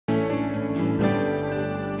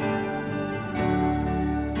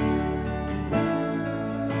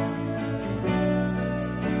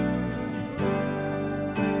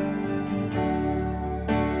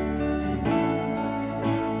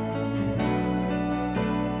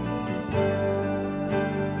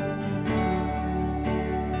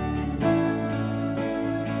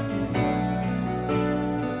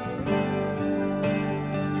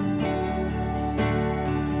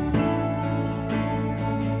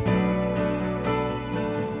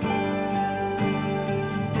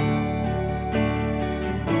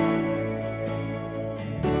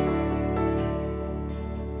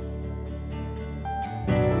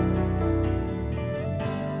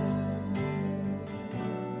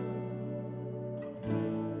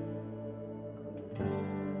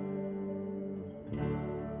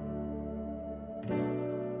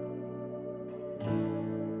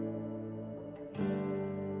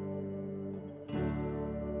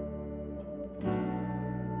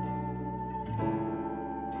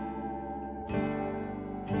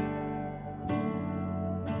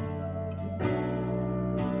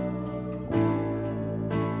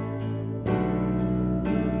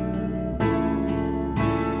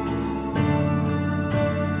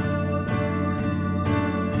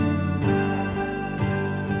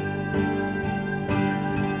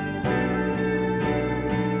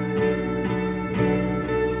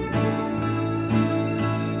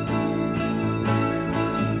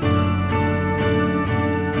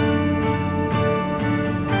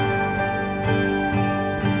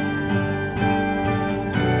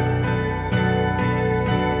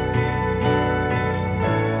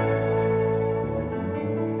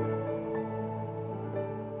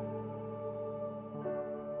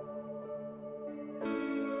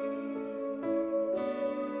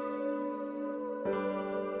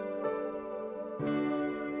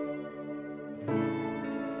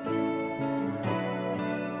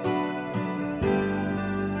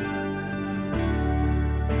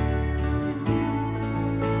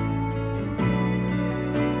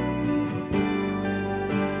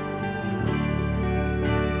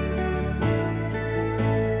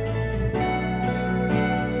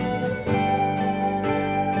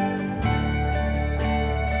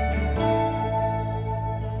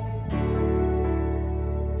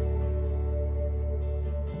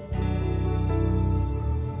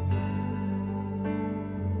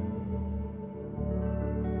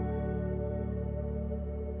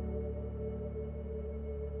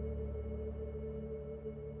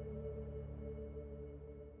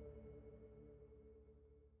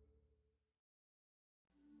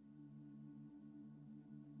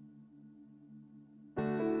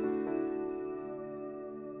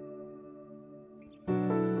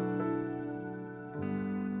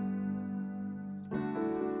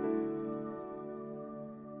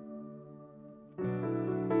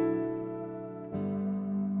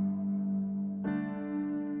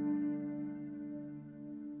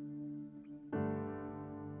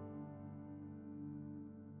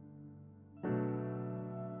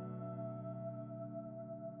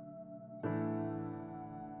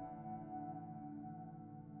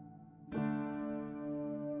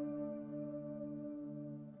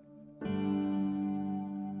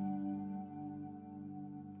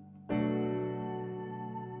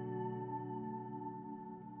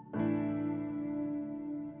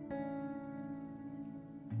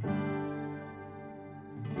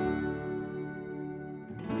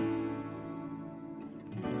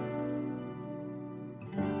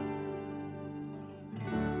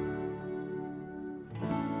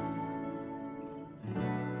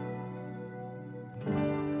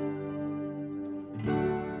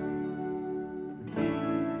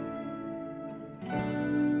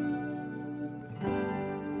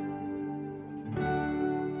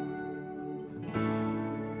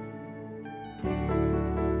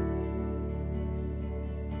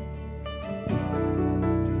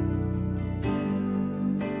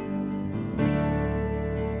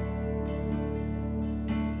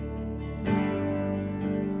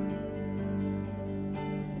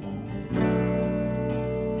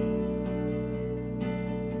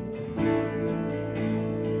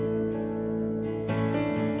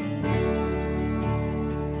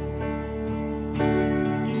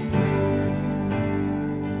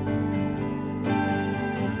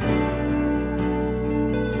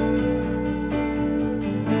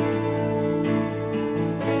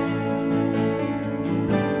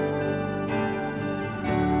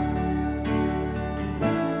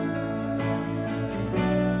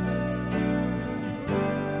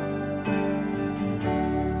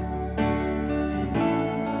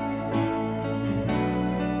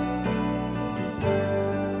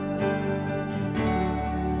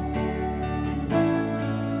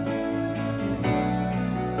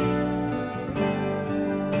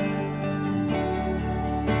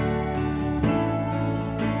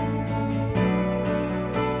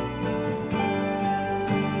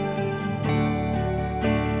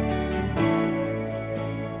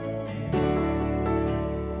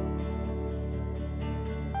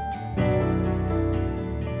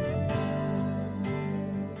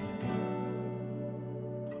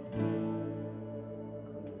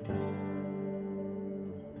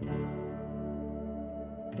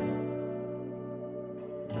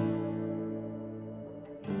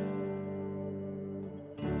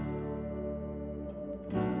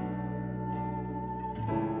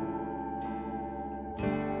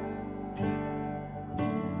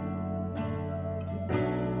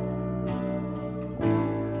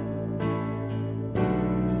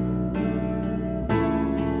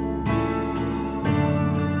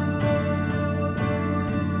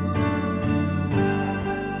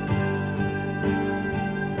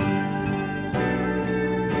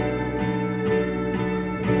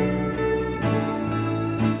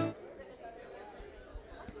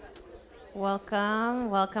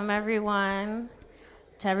Welcome everyone,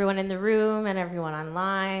 to everyone in the room and everyone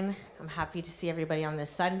online. I'm happy to see everybody on this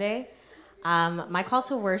Sunday. My call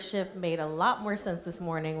to worship made a lot more sense this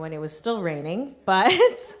morning when it was still raining, but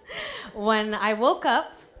when I woke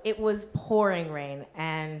up, it was pouring rain,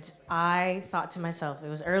 and I thought to myself, it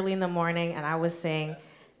was early in the morning, and I was saying,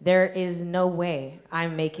 there is no way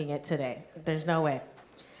I'm making it today. There's no way.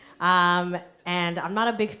 And I'm not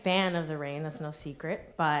a big fan of the rain, that's no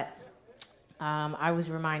secret, but I was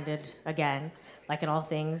reminded again, like in all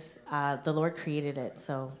things, the Lord created it,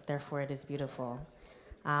 so therefore it is beautiful.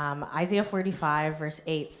 Isaiah 45 verse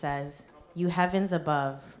 8 says, "You heavens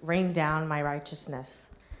above, rain down my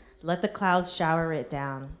righteousness. Let the clouds shower it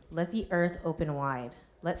down. Let the earth open wide.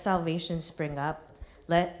 Let salvation spring up.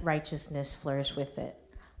 Let righteousness flourish with it.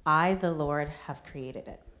 I, the Lord, have created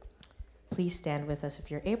it." Please stand with us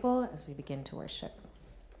if you're able as we begin to worship.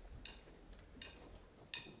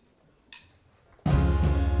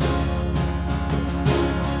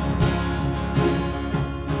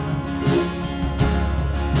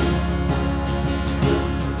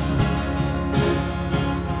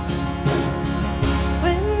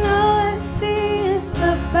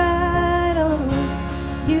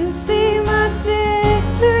 See my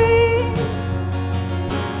victory.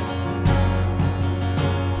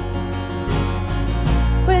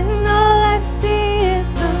 When all I see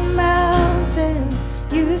is a mountain,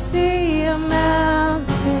 you see a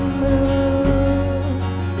mountain move.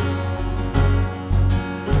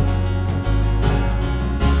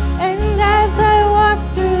 And as I walk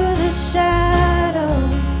through the shadow,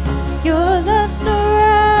 your love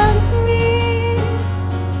surrounds me.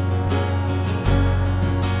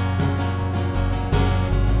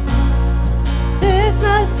 There's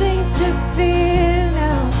nothing to fear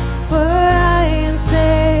now, for I am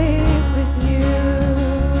safe with you.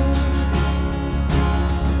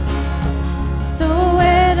 So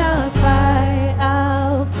when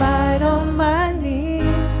I'll fight on my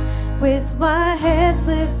knees with my hands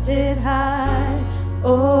lifted high.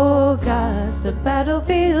 Oh God, the battle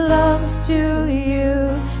belongs to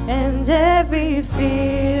you, and every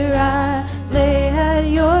fear I lay at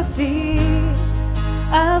your feet.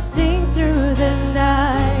 I'll sing through the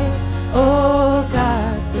night. Oh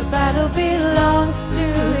God, the battle belongs to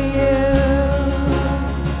you.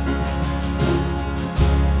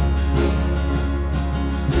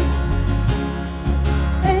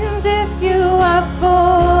 And if you are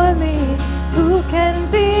for me, who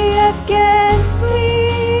can be against me?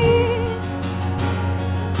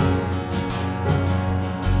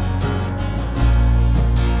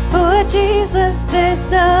 For Jesus, there's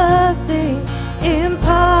nothing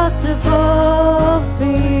impossible for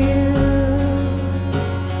you.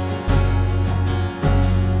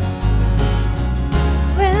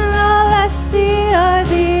 When all I see are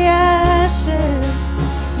the ashes,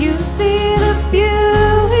 you see the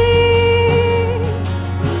beauty.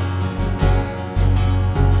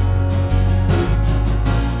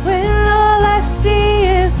 When all I see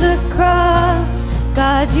is a cross,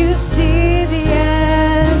 God, you see the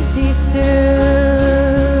empty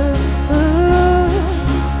tomb.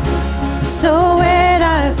 So when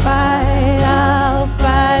I'll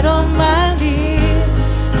fight on my knees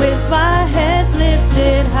with my hands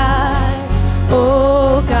lifted high.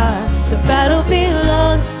 Oh God, the battle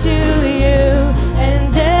belongs to you,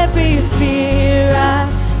 and every fear I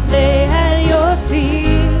lay at your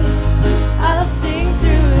feet. I'll sing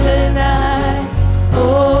through the night.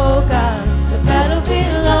 Oh God, the battle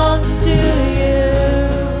belongs to you.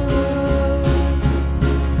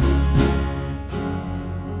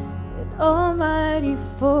 Almighty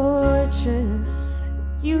fortress,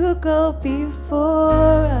 you go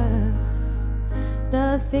before us.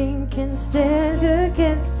 Nothing can stand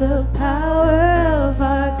against the power of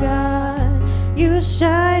our God. You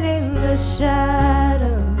shine in the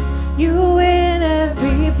shadows, you win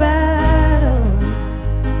every battle.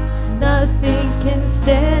 Nothing can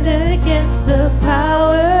stand against the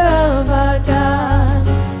power of our God.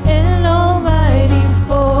 An almighty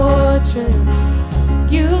fortress,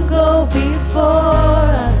 you go before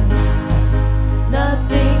us.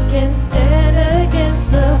 Nothing can stand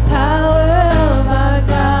against the power of our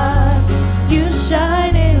God. You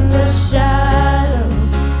shine in the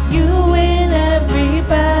shadows, you win every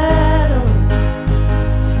battle.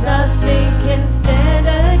 Nothing can stand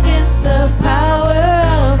against the power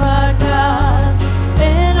of our God.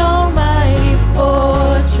 An almighty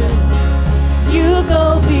fortress,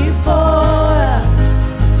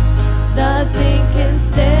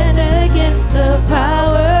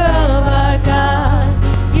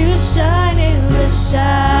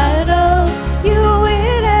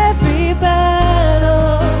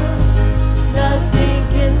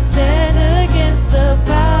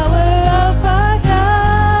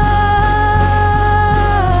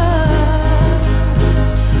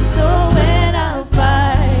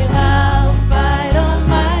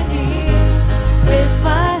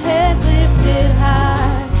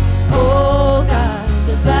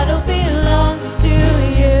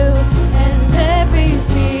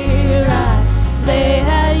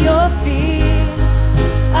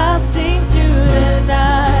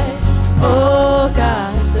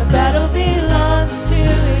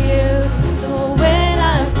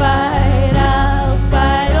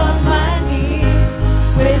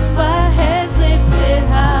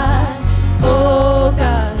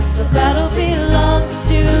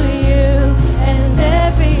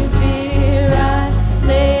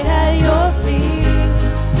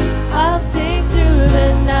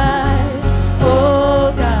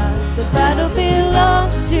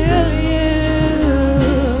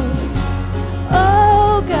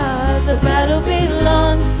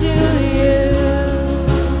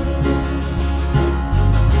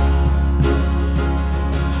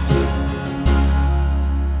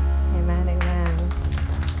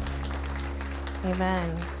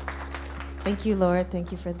 Amen. Thank you, Lord.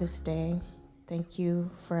 Thank you for this day. Thank you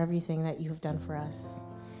for everything that you have done for us.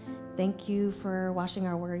 Thank you for washing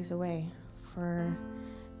our worries away, for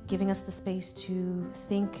giving us the space to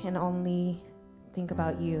think and only think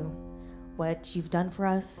about you, what you've done for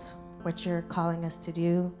us, what you're calling us to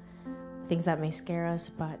do, things that may scare us,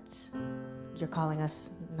 but you're calling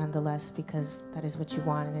us nonetheless because that is what you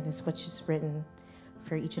want and it is what is written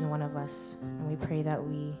for each and one of us. And we pray that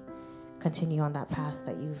we continue on that path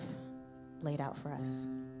that you've laid out for us.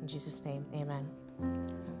 In Jesus' name, amen.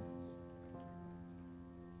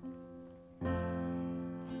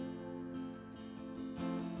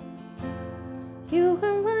 You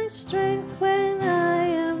are my strength when I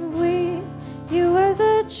am weak. You are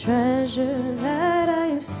the treasure that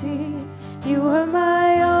I see. You are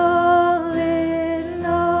my all in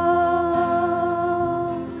all.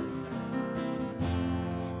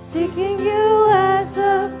 Seeking you as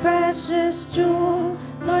a precious jewel,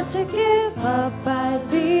 Lord, to give up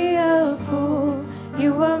I'd be a fool.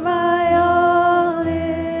 You are my all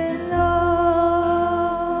in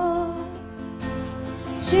all.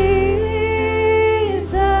 Jesus,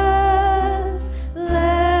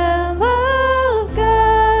 Lamb of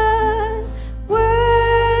God,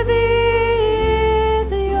 worthy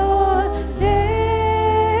is your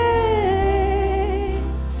name.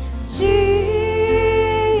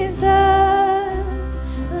 Jesus,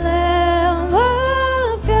 Lamb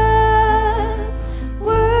of God,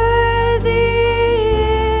 worthy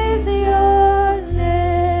is your name.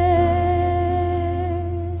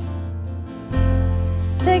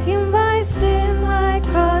 Taking my sin, my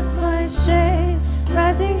cross, my shame,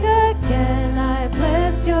 rising again, I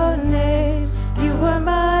bless your name. You are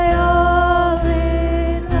my all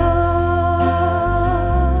in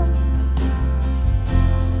all.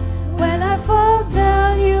 When I fall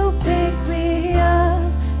down, you pick me up.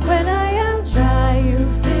 When I am dry, you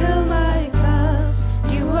fill my cup.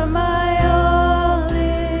 You are my all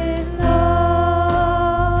in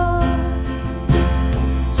all.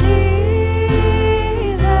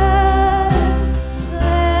 Jesus,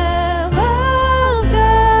 Lamb of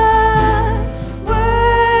God,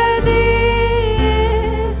 worthy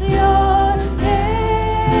is your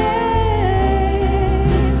name.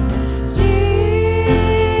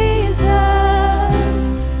 Jesus,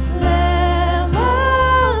 Lamb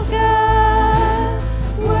of God,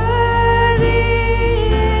 worthy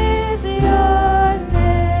is your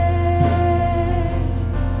name.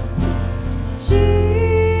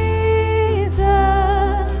 Jesus,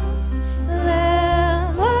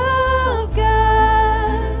 Lamb of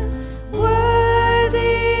God, worthy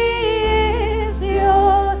is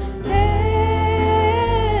your name.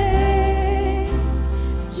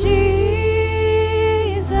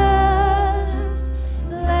 Jesus,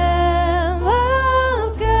 Lamb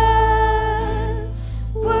of God,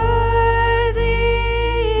 worthy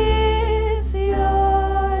is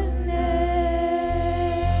your name.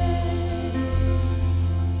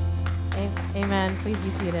 Amen. Please be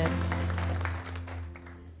seated.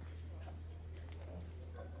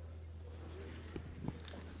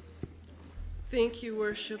 Thank you,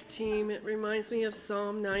 worship team. It reminds me of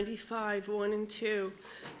Psalm 95, 1 and 2.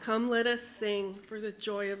 Come, let us sing for the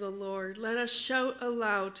joy of the Lord. Let us shout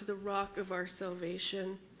aloud to the rock of our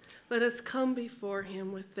salvation. Let us come before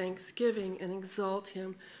him with thanksgiving and exalt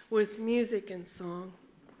him with music and song.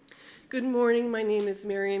 Good morning. My name is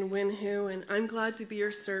Marian Winhu, and I'm glad to be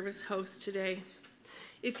your service host today.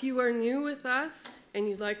 If you are new with us and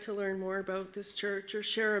you'd like to learn more about this church or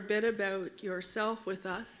share a bit about yourself with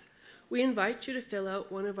us, we invite you to fill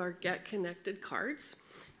out one of our Get Connected cards.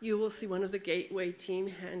 You will see one of the Gateway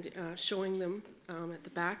team showing them at the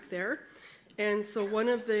back there. And so one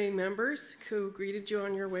of the members who greeted you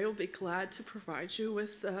on your way will be glad to provide you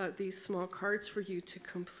with these small cards for you to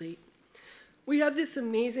complete. We have this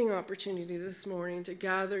amazing opportunity this morning to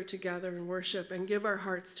gather together and worship and give our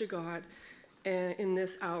hearts to God in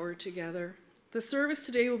this hour together. The service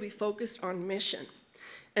today will be focused on mission.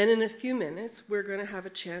 And in a few minutes, we're going to have a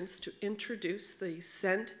chance to introduce the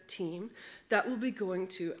sent team that will be going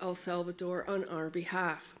to El Salvador on our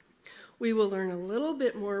behalf. We will learn a little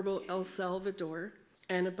bit more about El Salvador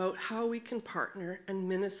and about how we can partner and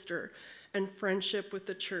minister and friendship with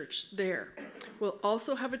the church there. We'll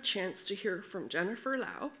also have a chance to hear from Jennifer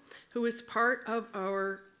Lau, who is part of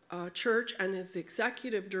our church and is the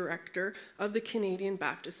executive director of the Canadian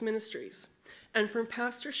Baptist Ministries, and from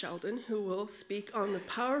Pastor Sheldon, who will speak on the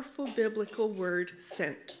powerful biblical word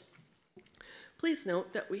sent. Please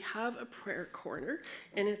note that we have a prayer corner,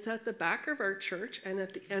 and it's at the back of our church, and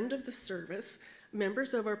at the end of the service,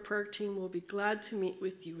 members of our prayer team will be glad to meet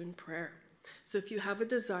with you in prayer. So if you have a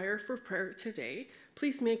desire for prayer today,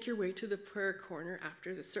 please make your way to the prayer corner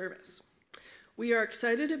after the service. We are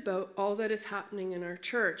excited about all that is happening in our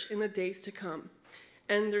church in the days to come.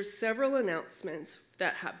 And there's several announcements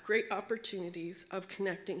that have great opportunities of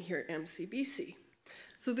connecting here at MCBC.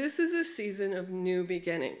 So this is a season of new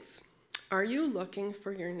beginnings. Are you looking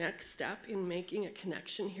for your next step in making a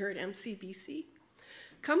connection here at MCBC?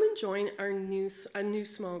 Come and join a new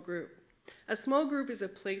small group. A small group is a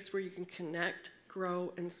place where you can connect,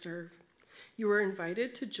 grow, and serve. You are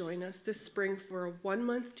invited to join us this spring for a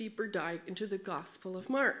 1-month deeper dive into the Gospel of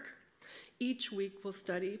Mark. Each week we'll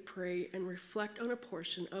study, pray, and reflect on a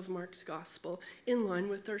portion of Mark's Gospel in line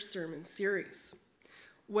with our sermon series.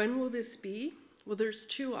 When will this be? Well, there's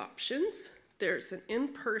 2 options. There's an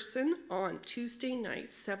in-person on Tuesday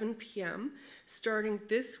night, 7 p.m., starting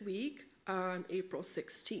this week on April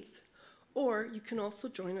 16th. Or you can also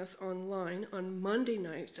join us online on Monday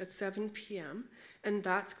nights at 7 p.m., and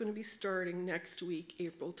that's going to be starting next week,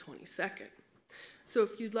 April 22nd. So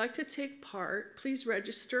if you'd like to take part, please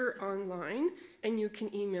register online, and you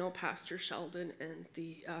can email Pastor Sheldon and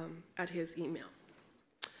at his email.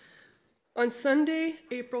 On Sunday,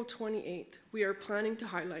 April 28th, we are planning to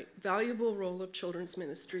highlight valuable role of children's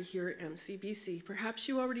ministry here at MCBC. Perhaps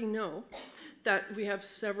you already know that we have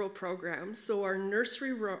several programs. So our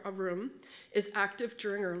nursery room is active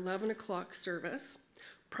during our 11 o'clock service.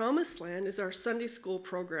 Promised Land is our Sunday school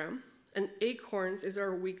program, and Acorns is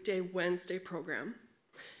our weekday Wednesday program.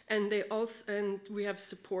 And we have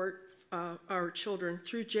support our children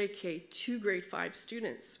through JK to grade 5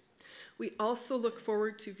 students. We also look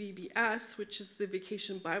forward to VBS, which is the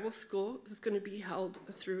Vacation Bible School. This is going to be held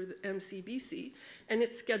through the MCBC, and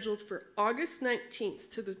it's scheduled for August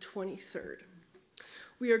 19th to the 23rd.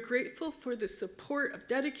 We are grateful for the support of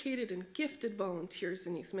dedicated and gifted volunteers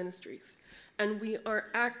in these ministries, and we are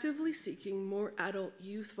actively seeking more adult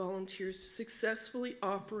youth volunteers to successfully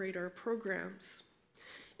operate our programs.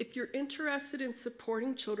 If you're interested in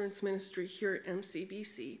supporting children's ministry here at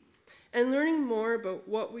MCBC, and learning more about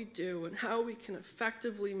what we do and how we can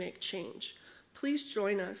effectively make change, please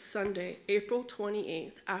join us Sunday, April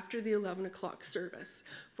 28th after the 11 o'clock service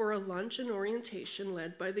for a lunch and orientation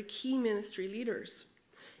led by the key ministry leaders.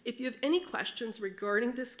 If you have any questions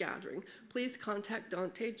regarding this gathering, please contact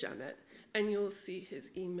Dante Jemmett, and you'll see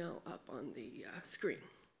his email up on the screen.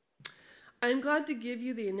 I'm glad to give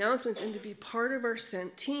you the announcements and to be part of our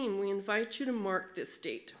Sent team. We invite you to mark this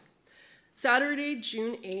date. Saturday,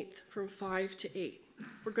 June 8th from 5 to 8.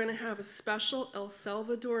 We're going to have a special El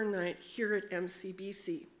Salvador night here at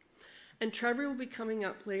MCBC. And Trevor will be coming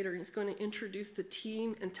up later. He's going to introduce the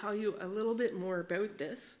team and tell you a little bit more about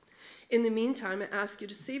this. In the meantime, I ask you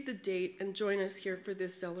to save the date and join us here for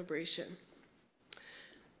this celebration.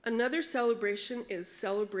 Another celebration is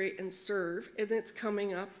Celebrate and Serve, and it's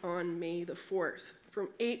coming up on May the 4th from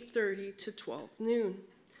 8:30 to 12 noon.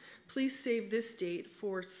 Please save this date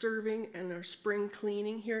for serving and our spring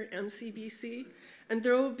cleaning here at MCBC. And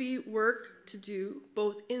there will be work to do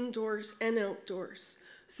both indoors and outdoors.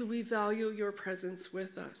 So we value your presence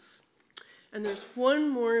with us. And there's one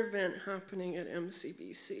more event happening at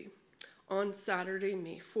MCBC on Saturday,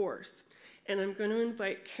 May 4th. And I'm going to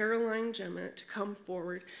invite Caroline Jemmett to come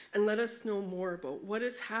forward and let us know more about what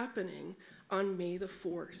is happening on May the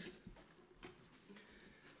 4th.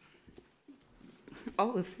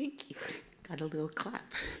 Oh, thank you. Got a little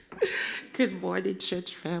clap. Good morning,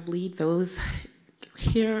 church family, those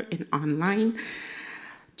here and online.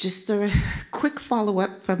 Just a quick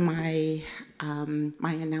follow-up from my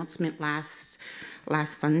my announcement last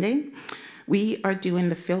Sunday. We are doing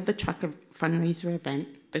the Fill the Truck fundraiser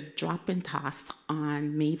event, the Drop and Toss,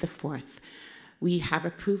 on May the 4th. We have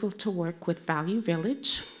approval to work with Value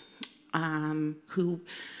Village, who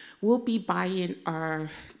will be buying our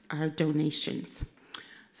donations.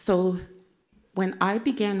 So when I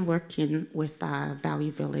began working with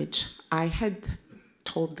Value Village, I had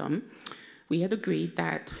told them, we had agreed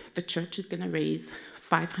that the church is going to raise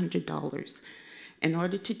 $500. In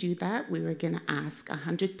order to do that, we were going to ask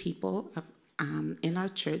 100 people in our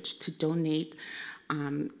church to donate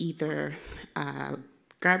either a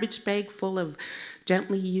garbage bag full of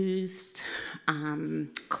gently used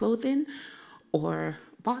clothing or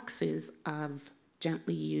boxes of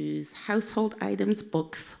gently used household items,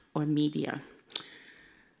 books, or media.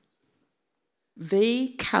 They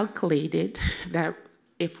calculated that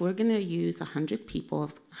if we're going to use 100 people,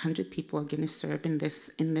 if 100 people are going to serve in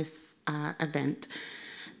this event,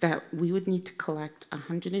 that we would need to collect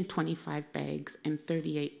 125 bags and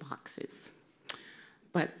 38 boxes.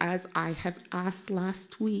 But as I have asked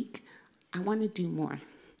last week, I want to do more.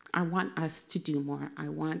 I want us to do more. I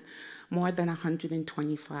want more than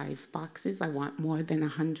 125 boxes. I want more than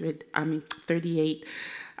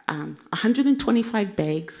 125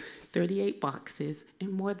 bags, 38 boxes,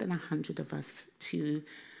 and more than 100 of us to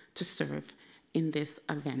serve in this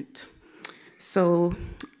event. So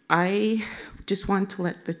I just want to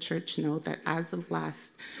let the church know that as of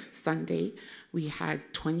last Sunday, we had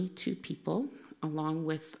 22 people, along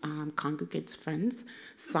with congregants' friends,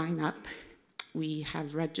 sign up. We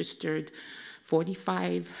have registered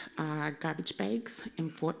 45 garbage bags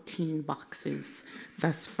and 14 boxes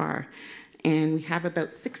thus far. And we have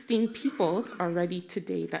about 16 people already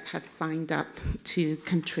today that have signed up to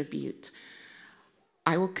contribute.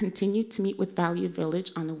 I will continue to meet with Value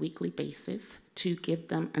Village on a weekly basis to give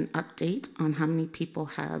them an update on how many people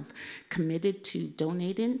have committed to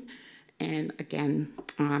donating, and again,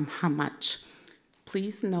 how much.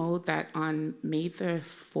 Please know that on May the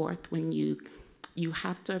 4th, when you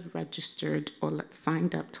have to have registered or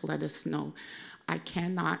signed up to let us know. I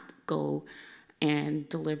cannot go and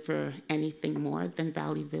deliver anything more than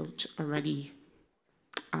Value Village already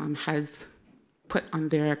has put on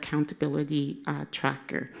their accountability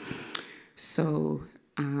tracker. So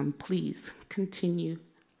please continue,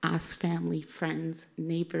 ask family, friends,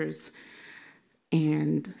 neighbors,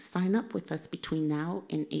 and sign up with us between now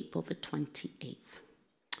and April the 28th.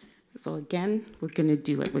 So again, we're going to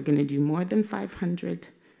do it. We're going to do more than 500.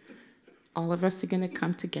 All of us are going to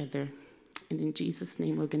come together. And in Jesus'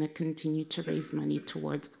 name, we're going to continue to raise money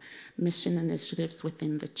towards mission initiatives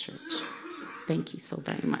within the church. Thank you so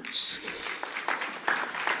very much.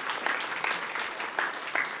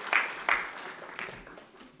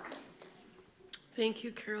 Thank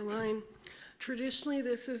you, Caroline. Traditionally,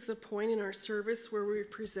 this is the point in our service where we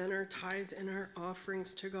present our tithes and our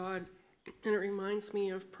offerings to God. And it reminds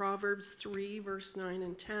me of Proverbs 3, verse 9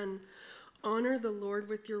 and 10. Honor the Lord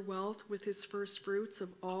with your wealth, with his first fruits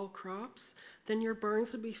of all crops. Then your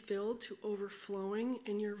barns will be filled to overflowing,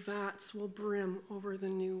 and your vats will brim over the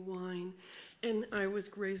new wine. And I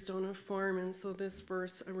was raised on a farm, and so this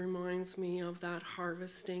verse reminds me of that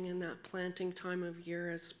harvesting and that planting time of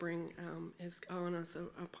year as spring is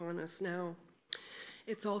upon us now.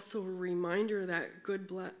 It's also a reminder that good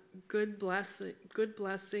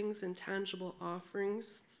blessings and tangible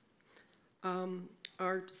offerings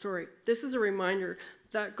this is a reminder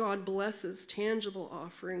that God blesses tangible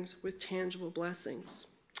offerings with tangible blessings.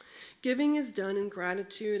 Giving is done in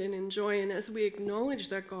gratitude and in joy, and as we acknowledge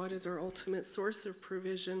that God is our ultimate source of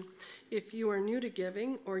provision, if you are new to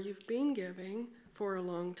giving or you've been giving for a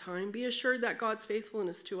long time, be assured that God's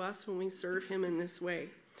faithfulness to us when we serve him in this way.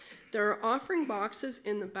 There are offering boxes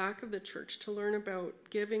in the back of the church. To learn about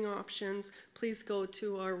giving options, please go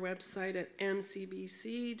to our website at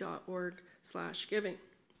mcbc.org/giving.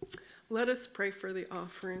 Let us pray for the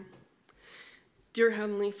offering. Dear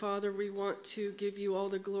Heavenly Father, we want to give you all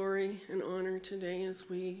the glory and honor today as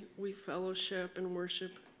we fellowship and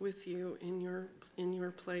worship with you in your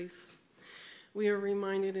place. We are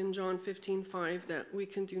reminded in John 15:5 that we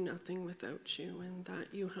can do nothing without you, and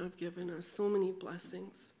that you have given us so many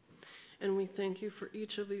blessings. And we thank you for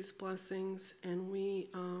each of these blessings, and we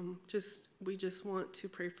just want to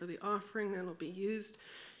pray for the offering that will be used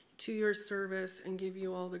to your service and give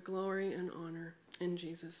you all the glory and honor in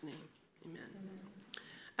Jesus' name. Amen.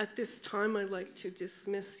 At this time, I'd like to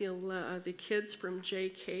dismiss the kids from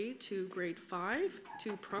JK to grade 5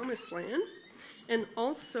 to Promised Land, and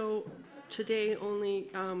also today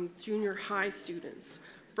only junior high students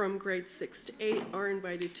from grade 6 to 8 are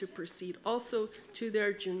invited to proceed also to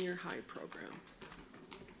their junior high program.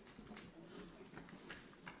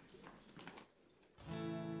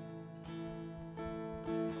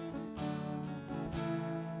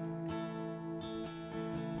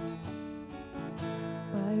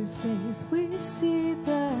 By faith we see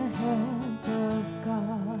the hand of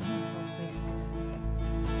God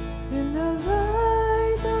in the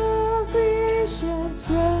light of creation's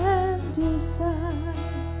grand design.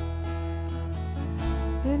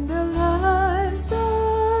 In the lives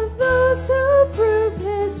of those who prove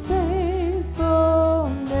his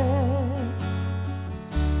faithfulness,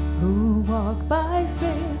 who walk by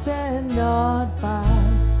faith and not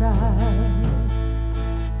by sight.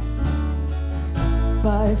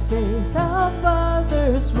 By faith our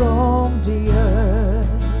fathers roamed the earth,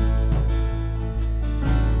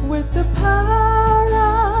 with the power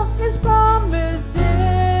of his promise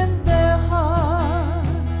in their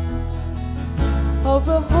hearts, of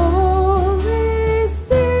a holy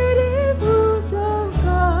city ruled of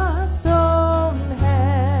God's own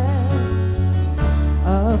hand,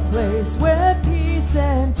 a place where peace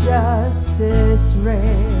and justice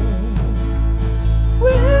reign.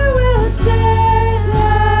 stand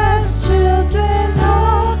as children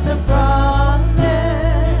of the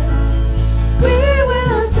promise. We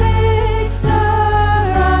will fix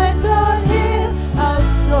our eyes on Him, our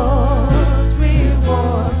souls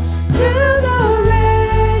reward, till the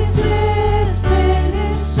race is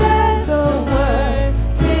finished and the work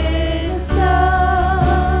is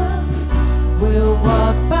done. We'll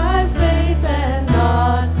walk by faith and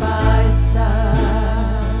not by sight.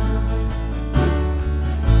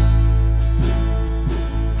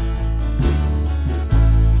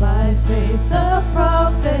 By faith the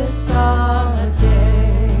prophets saw a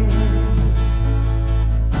day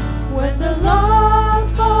when the longed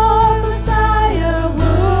for Messiah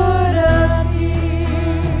would appear,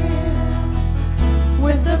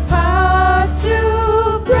 with the power to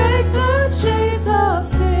break the chains of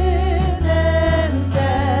sin and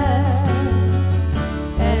death,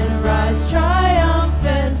 and rise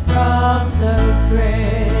triumphant from the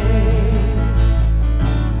grave.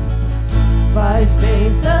 By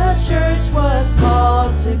faith the church was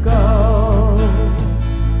called to go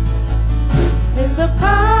in the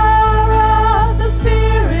power of the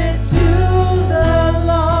Spirit to the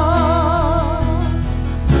lost,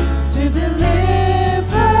 to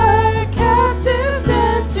deliver captives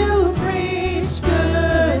and to preach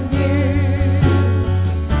good news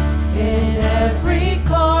in every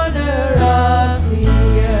corner of the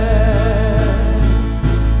earth.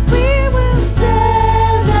 We will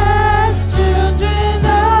stand as children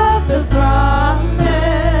of the promise.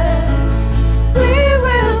 We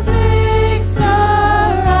will fix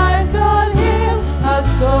our eyes on Him, our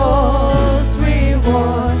souls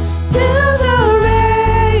reward, till the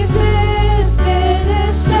race is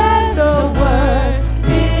finished and the work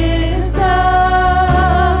is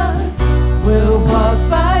done. We'll walk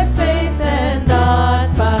by faith and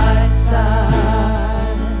not by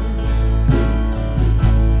sight.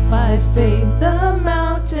 By faith the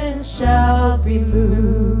mountain shall be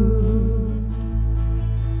moved,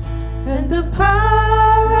 and the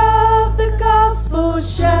power of the gospel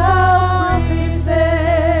shall prevail.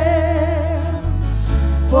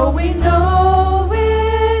 For we know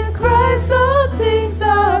in Christ all things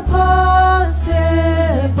are possible,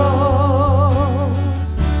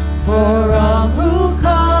 for all who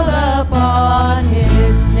call upon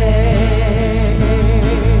His name.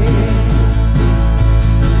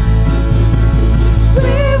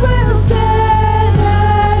 We will stand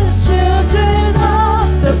as children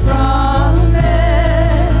of the promise.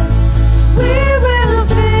 We will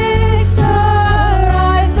fix our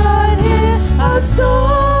eyes on Him, our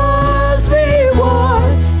souls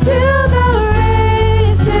reward, till the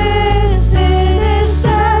race is finished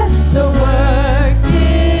and the work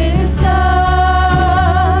is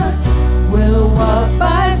done. We'll walk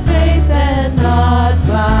by faith and not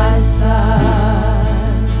by sight.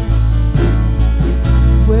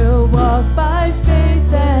 We'll walk by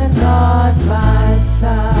faith and not by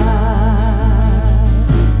sight.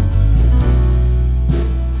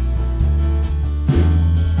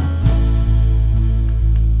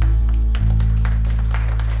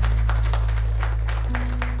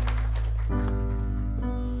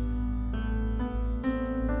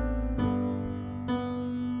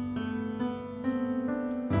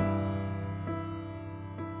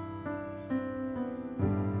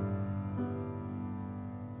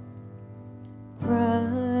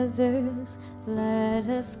 Brothers, let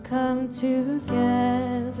us come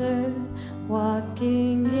together,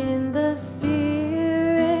 walking in the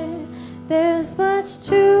Spirit. There's much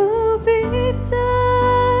to be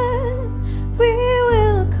done. We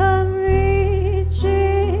will come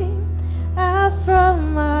reaching out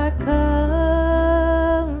from our comforts,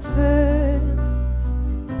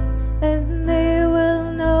 and they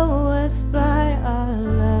will know us by our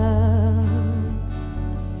love.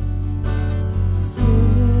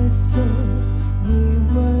 Sisters, we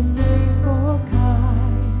were made for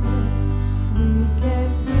kindness. We can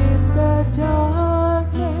pierce the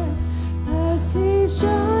darkness as He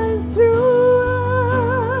shines through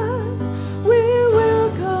us. We will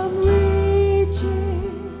come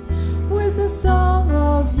reaching with a song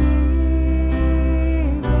of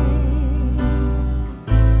healing,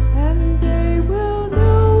 and they will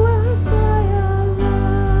know us by our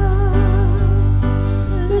love.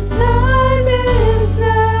 The time is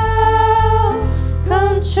now.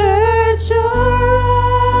 Come, church, arise.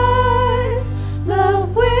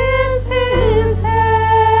 Love with His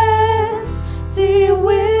hands, see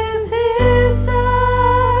with His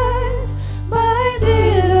eyes. Bind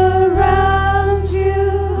it around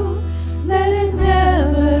you, let it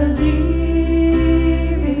never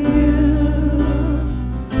leave you,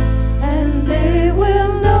 and they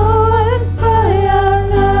will know us by our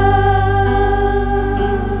love.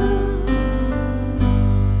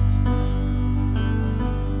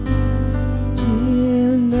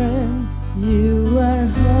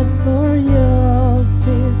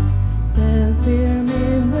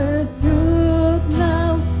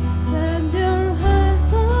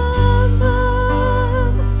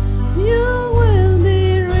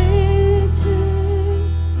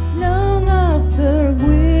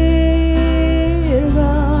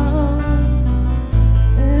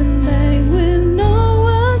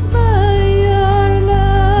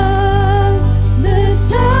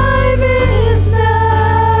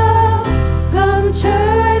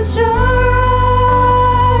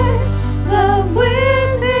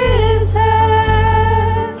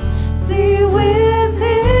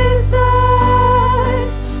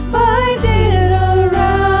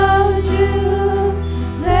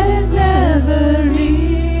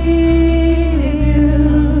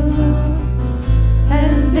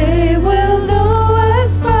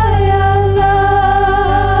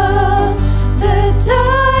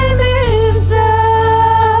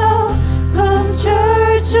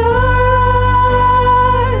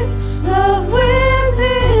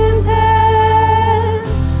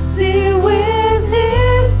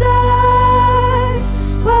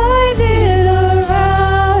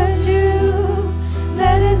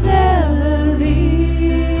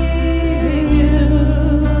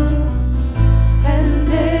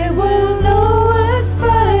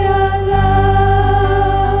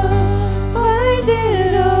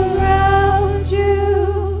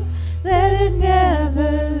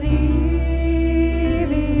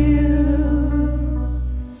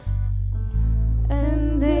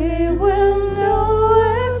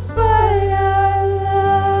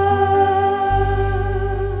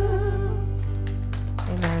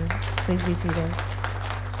 be seated.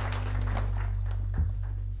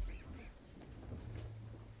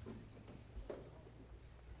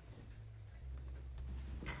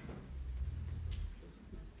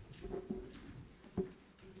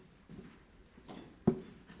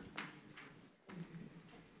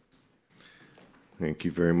 Thank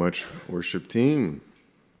you very much, worship team,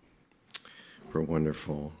 for a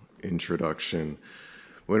wonderful introduction.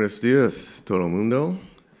 Buenos dias, todo el mundo.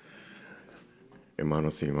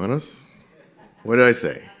 Hermanos y hermanas. What did I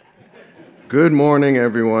say? Good morning,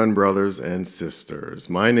 everyone, brothers and sisters.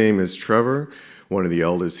 My name is Trevor, one of the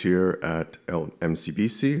elders here at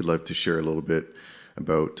MCBC. I'd like to share a little bit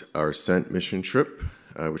about our Sent mission trip,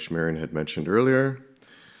 which Marion had mentioned earlier.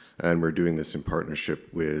 And we're doing this in partnership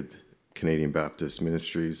with Canadian Baptist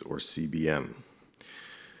Ministries, or CBM.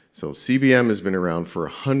 So CBM has been around for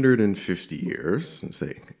 150 years, since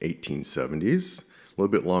the 1870s, a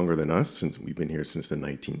little bit longer than us, since we've been here since the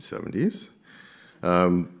 1970s.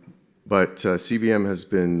 But CBM has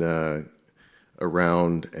been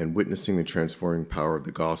around and witnessing the transforming power of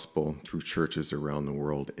the gospel through churches around the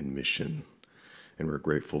world in mission, and we're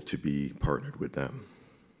grateful to be partnered with them.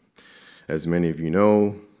 As many of you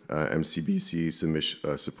know,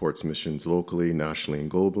 MCBC supports missions locally, nationally,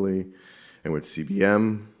 and globally. And with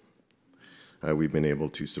CBM, we've been able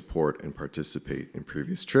to support and participate in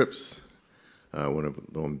previous trips, one of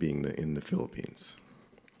them being in the Philippines.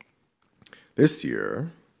 This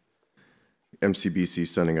year, MCBC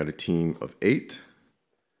is sending out a team of 8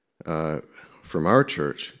 from our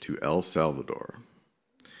church to El Salvador.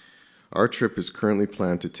 Our trip is currently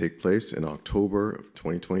planned to take place in October of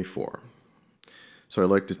 2024. So I'd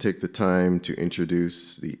like to take the time to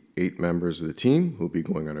introduce the 8 members of the team who will be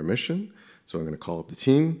going on our mission. So I'm going to call up the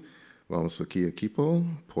team. Vamos aquí, equipo,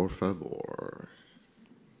 por favor.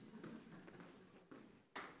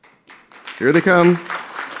 Here they come.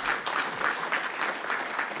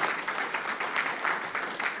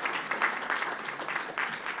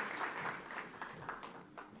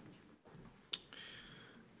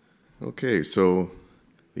 Okay, so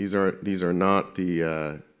these are not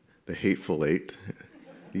the hateful 8.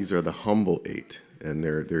 These are the humble 8, and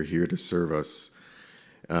they're here to serve us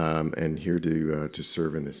and here to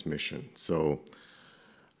serve in this mission. So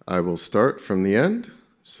I will start from the end.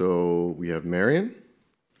 So we have Marion,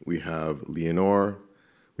 we have Leonore,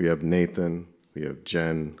 we have Nathan, we have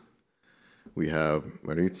Jen, we have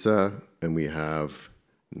Maritza, and we have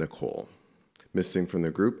Nicole. Missing from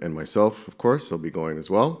the group, and myself, of course, I'll be going as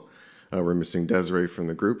well. We're missing Desiree from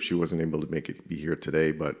the group. She wasn't able to be here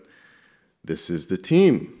today, but this is the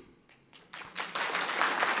team.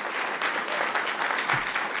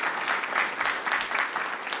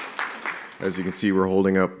 As you can see, we're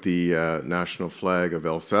holding up the national flag of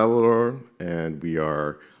El Salvador, and we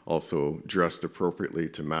are also dressed appropriately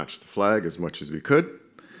to match the flag as much as we could.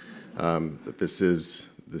 But this is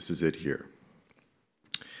it here.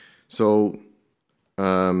 So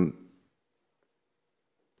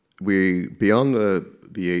we, beyond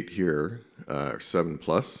the 8 here, 7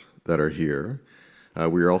 plus that are here,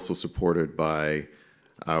 we are also supported by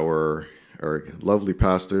our lovely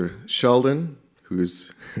pastor Sheldon,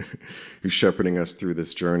 who's shepherding us through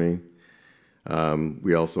this journey.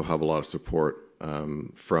 We also have a lot of support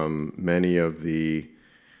from many of the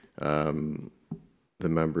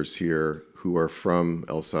members here who are from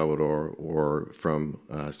El Salvador or from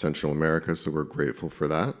Central America, so we're grateful for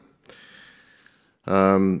that.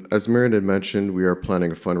 As Marion had mentioned, we are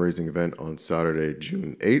planning a fundraising event on Saturday,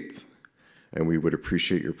 June 8th, and we would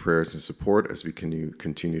appreciate your prayers and support as we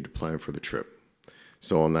continue to plan for the trip.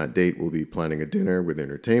 So on that date, we'll be planning a dinner with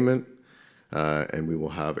entertainment, and we will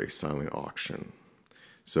have a silent auction.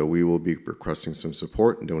 So we will be requesting some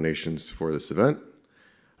support and donations for this event.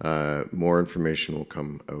 More information will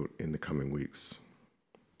come out in the coming weeks.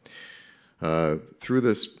 Through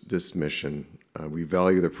this mission, we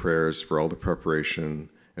value the prayers for all the preparation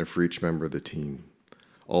and for each member of the team.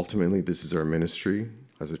 Ultimately, this is our ministry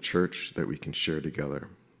as a church that we can share together.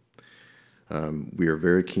 We are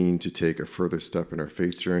very keen to take a further step in our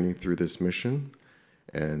faith journey through this mission,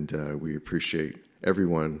 and we appreciate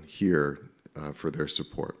everyone here for their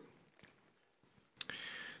support.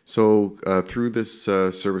 So through this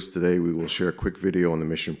service today, we will share a quick video on the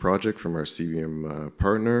mission project from our CBM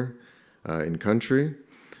partner in country.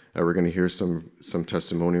 We're going to hear some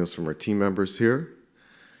testimonials from our team members here,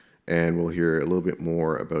 and we'll hear a little bit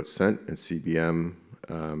more about Sent and CBM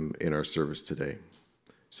in our service today.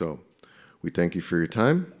 So we thank you for your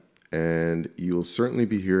time, and you will certainly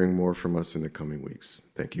be hearing more from us in the coming weeks.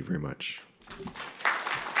 Thank you very much.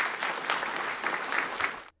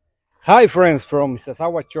 Hi, friends from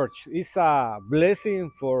Mississauga Church. It's a blessing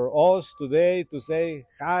for us today to say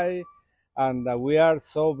hi, and we are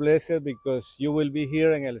so blessed because you will be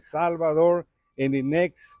here in El Salvador in the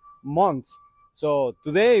next month. So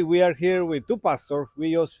today we are here with two pastors.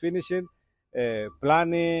 We just finished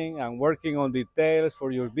planning and working on details for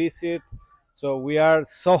your visit. So we are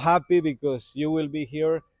so happy because you will be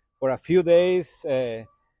here for a few days.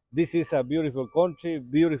 This is a beautiful country,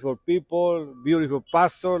 beautiful people, beautiful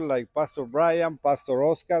pastor like Pastor Brian, Pastor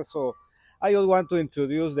Oscar. So I just want to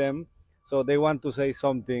introduce them. So they want to say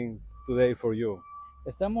something today for you.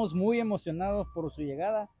 Estamos muy emocionados por su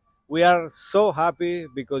llegada We are so happy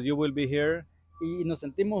because you will be here. y nos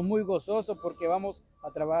sentimos muy gozosos porque vamos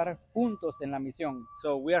a trabajar juntos en la misión.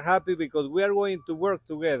 So we are happy because we are going to work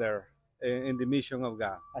together in the mission of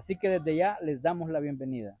God. Así que desde ya les damos la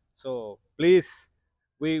bienvenida. So please,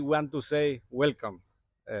 we want to say welcome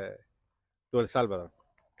to El Salvador.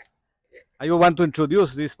 I want to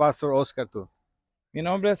introduce this Pastor Oscar too. Mi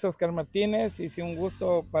nombre es Oscar Martínez y es un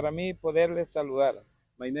gusto para mí poderles saludar.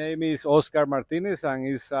 My name is Oscar Martinez and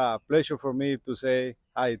it's a pleasure for me to say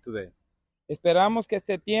hi today. Esperamos que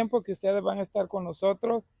este tiempo que ustedes van a estar con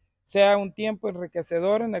nosotros sea un tiempo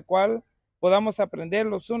enriquecedor en el cual podamos aprender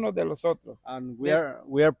los unos de los otros. And we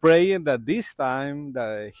are praying that this time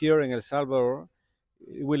that here in El Salvador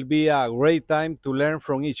it will be a great time to learn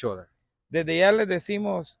from each other. Desde ya les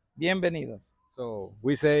decimos bienvenidos. So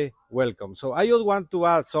we say welcome. So I just want to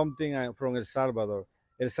add something from El Salvador.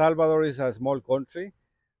 El Salvador is a small country,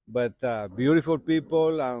 but beautiful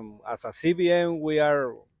people. As a CBM, we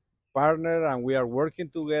are partner and we are working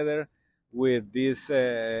together with this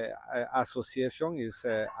association. Is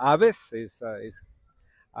Aves, is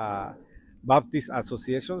Baptist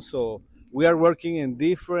Association. So we are working in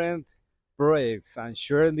different projects and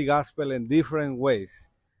sharing the gospel in different ways.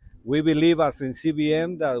 We believe as in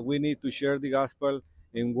CBM that we need to share the gospel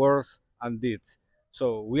in words and deeds.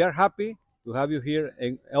 So we are happy to have you here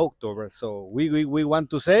in October. So we want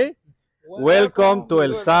to say, welcome to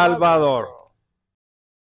El Salvador.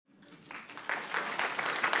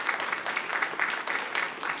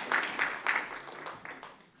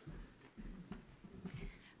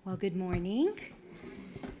 Well, good morning.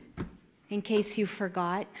 In case you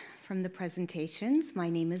forgot from the presentations, my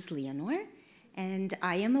name is Leonor, and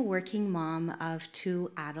I am a working mom of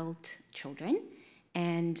 2 adult children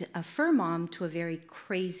and a fur mom to a very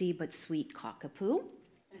crazy but sweet cockapoo.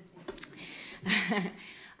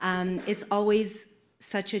 It's always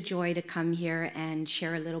such a joy to come here and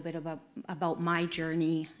share a little bit about my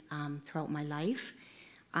journey throughout my life.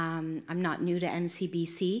 I'm not new to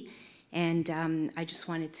MCBC, and I just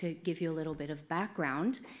wanted to give you a little bit of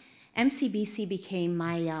background. MCBC became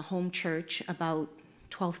my home church about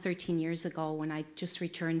 12, 13 years ago when I just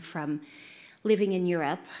returned from living in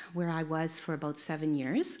Europe, where I was for about 7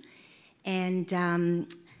 years. And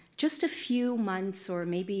just a few months, or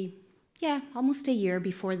maybe, almost a year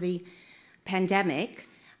before the pandemic,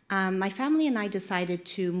 my family and I decided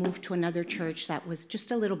to move to another church that was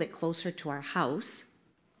just a little bit closer to our house.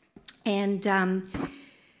 And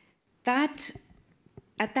at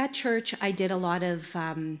that church, I did a lot of,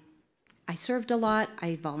 I served a lot,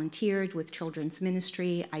 I volunteered with children's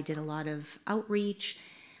ministry, I did a lot of outreach.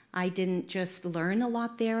 I didn't just learn a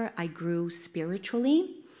lot there, I grew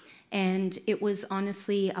spiritually, and it was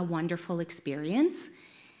honestly a wonderful experience.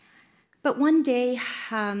 But one day,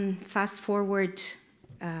 fast forward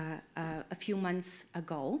a few months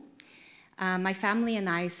ago, my family and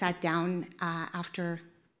I sat down after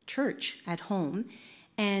church at home,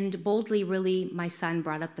 and boldly, really, my son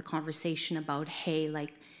brought up the conversation about, hey,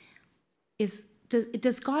 like,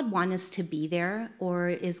 does God want us to be there, or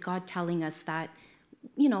is God telling us that,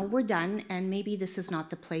 you know, we're done and maybe this is not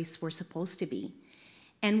the place we're supposed to be?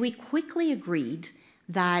 And we quickly agreed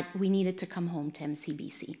that we needed to come home to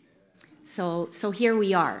MCBC. So here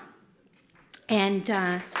we are. And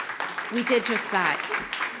we did just that.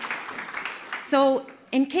 So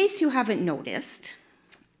in case you haven't noticed,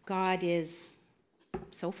 God is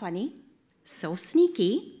so funny, so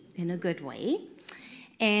sneaky in a good way.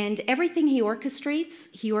 And everything he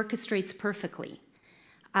orchestrates perfectly.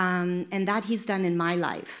 And that he's done in my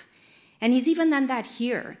life. And he's even done that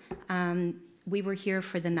here. We were here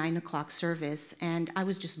for the 9 o'clock service, and I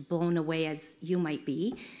was just blown away, as you might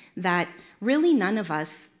be, that really none of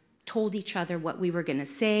us told each other what we were going to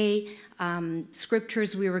say,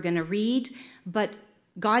 scriptures we were going to read, but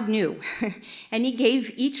God knew. And he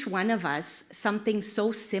gave each one of us something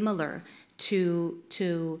so similar to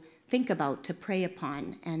think about, to pray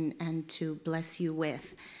upon, and to bless you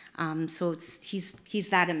with. So he's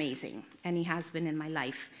that amazing, and he has been in my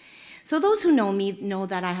life. So those who know me know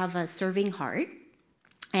that I have a serving heart,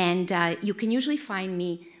 and you can usually find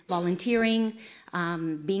me volunteering,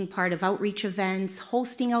 being part of outreach events,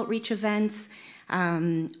 hosting outreach events,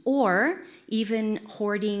 or even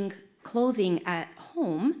hoarding clothing at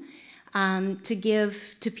home to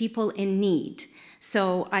give to people in need.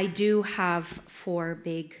 So I do have 4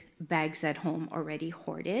 big bags at home already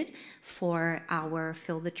hoarded for our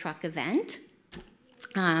Fill the Truck event.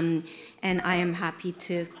 And I am happy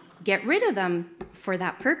to get rid of them for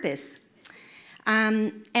that purpose.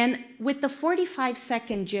 And with the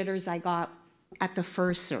 45-second jitters I got at the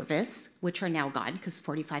first service, which are now gone, because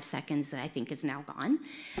 45 seconds I think is now gone,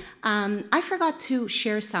 I forgot to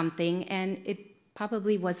share something, and it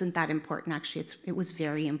probably wasn't that important. Actually, it was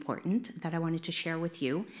very important that I wanted to share with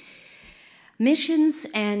you. Missions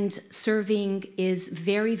and serving is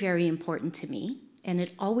very, very important to me, and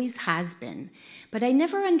it always has been. But I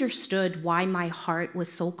never understood why my heart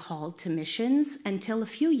was so called to missions until a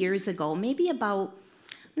few years ago, maybe about,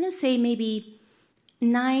 I'm going to say maybe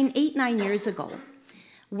 8, 9 years ago,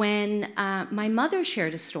 when my mother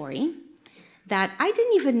shared a story that I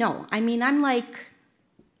didn't even know. I mean, I'm like,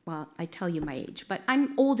 well, I tell you my age, but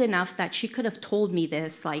I'm old enough that she could have told me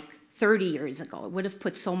this like 30 years ago. It would have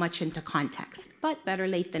put so much into context, but better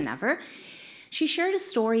late than never. She shared a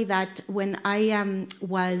story that when I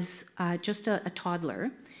was just a toddler,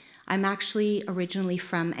 I'm actually originally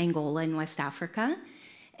from Angola in West Africa,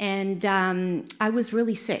 and I was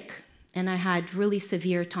really sick, and I had really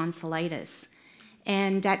severe tonsillitis.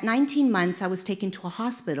 And at 19 months, I was taken to a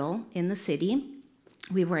hospital in the city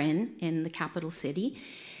we were in the capital city,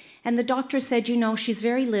 and the doctor said, you know, she's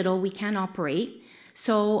very little, we can't operate,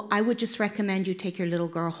 so I would just recommend you take your little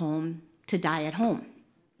girl home to die at home.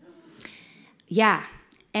 Yeah,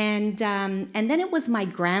 and then it was my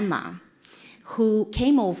grandma who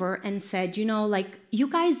came over and said, you know, like, you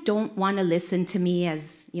guys don't want to listen to me,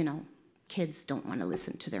 as, you know, kids don't want to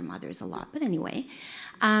listen to their mothers a lot. But anyway,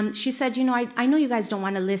 she said, you know, I know you guys don't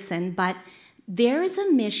want to listen, but there's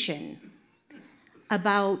a mission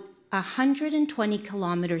about 120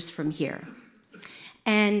 kilometers from here.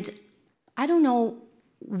 And I don't know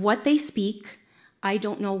what they speak. I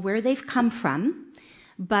don't know where they've come from.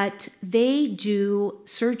 But they do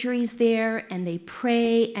surgeries there, and they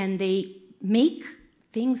pray, and they make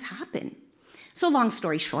things happen. So long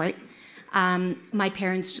story short, my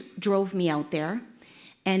parents drove me out there,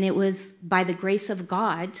 and it was by the grace of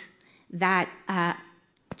God that, I'll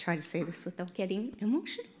try to say this without getting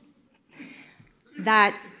emotional,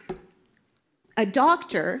 that a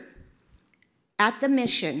doctor at the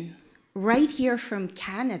mission right here from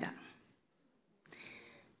Canada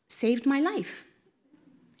saved my life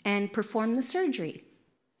and performed the surgery.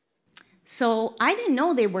 So I didn't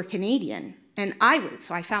know they were Canadian, and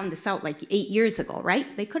so I found this out like 8 years ago, right?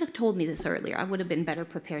 They could have told me this earlier. I would have been better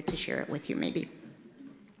prepared to share it with you maybe.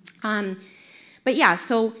 But yeah,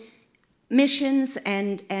 so missions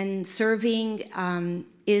and serving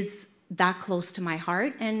is that close to my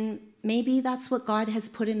heart, and maybe that's what God has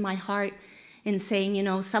put in my heart in saying, you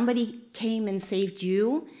know, somebody came and saved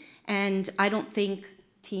you, and I don't think,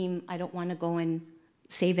 team, I don't want to go and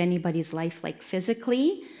save anybody's life like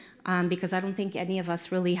physically, because I don't think any of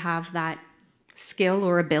us really have that skill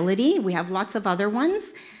or ability. We have lots of other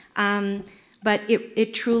ones, but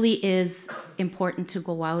it truly is important to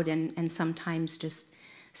go out and sometimes just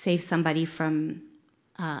save somebody from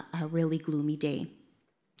a really gloomy day,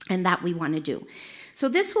 and that we want to do. So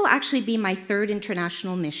this will actually be my 3rd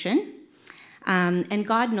international mission, and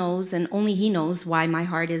God knows, and only He knows, why my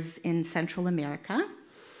heart is in Central America.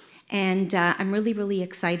 And I'm really, really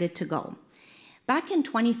excited to go. Back in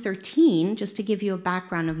 2013, just to give you a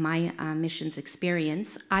background of my missions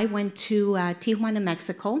experience, I went to Tijuana,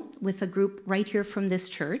 Mexico with a group right here from this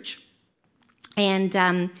church. And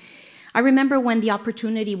I remember when the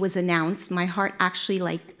opportunity was announced, my heart actually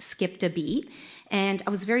like skipped a beat. And I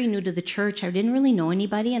was very new to the church. I didn't really know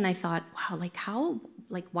anybody. And I thought, wow,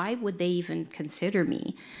 why would they even consider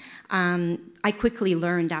me? I quickly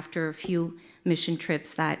learned after a few mission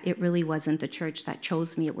trips that it really wasn't the church that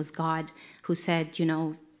chose me. It was God who said, you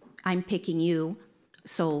know, I'm picking you,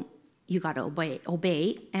 so you got to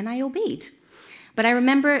obey, and I obeyed. But I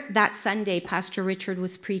remember that Sunday, Pastor Richard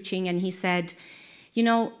was preaching, and he said, you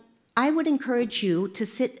know, I would encourage you to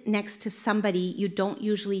sit next to somebody you don't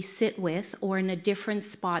usually sit with, or in a different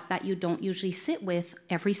spot that you don't usually sit with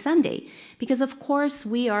every Sunday. Because of course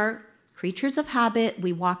we are creatures of habit.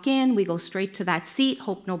 We walk in, we go straight to that seat,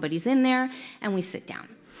 hope nobody's in there, and we sit down.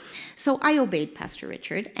 So I obeyed Pastor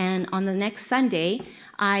Richard, and on the next Sunday,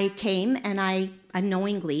 I came and I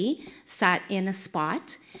unknowingly sat in a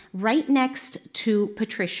spot right next to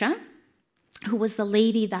Patricia, who was the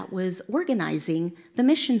lady that was organizing the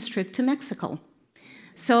missions trip to Mexico.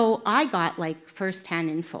 So I got like firsthand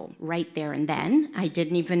info right there and then. I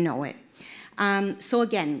didn't even know it. So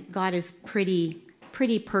again, God is pretty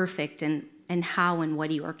perfect in how and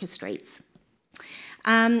what he orchestrates.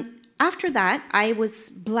 After that, I was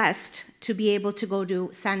blessed to be able to go to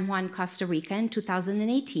San Juan, Costa Rica in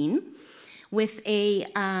 2018 with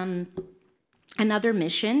another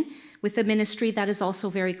mission with a ministry that is also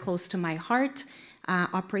very close to my heart,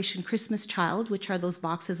 Operation Christmas Child, which are those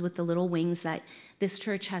boxes with the little wings that this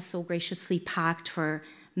church has so graciously packed for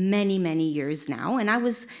many, many years now. And I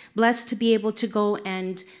was blessed to be able to go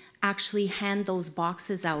and actually hand those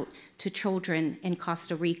boxes out to children in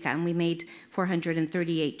Costa Rica. And we made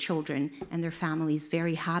 438 children and their families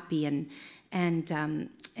very happy and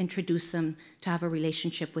introduced them to have a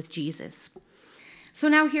relationship with Jesus. So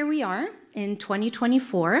now here we are in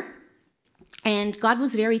 2024. And God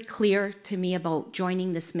was very clear to me about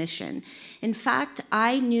joining this mission. In fact,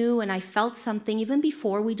 I knew and I felt something even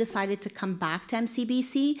before we decided to come back to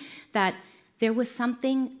MCBC, that there was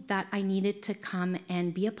something that I needed to come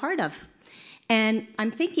and be a part of. And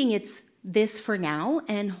I'm thinking it's this for now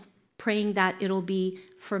and praying that it'll be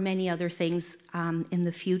for many other things in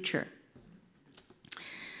the future.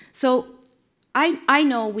 So I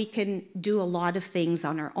know we can do a lot of things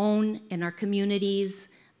on our own, in our communities,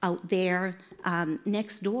 out there,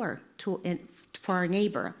 next door for our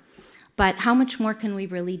neighbor. But how much more can we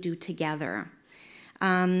really do together?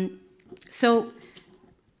 So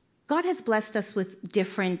God has blessed us with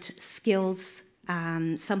different skills.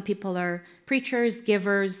 Some people are preachers,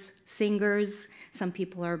 givers, singers. Some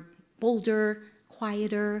people are bolder,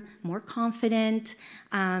 quieter, more confident.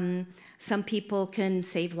 Some people can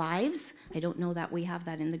save lives. I don't know that we have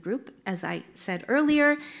that in the group, as I said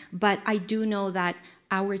earlier, but I do know that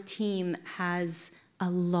our team has a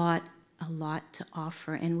lot to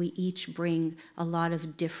offer, and we each bring a lot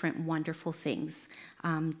of different wonderful things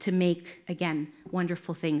to make, again,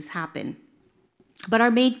 wonderful things happen. But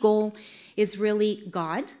our main goal is really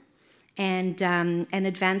God and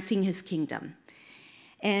advancing his kingdom.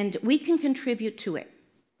 And we can contribute to it.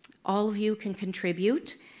 All of you can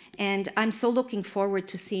contribute. And I'm so looking forward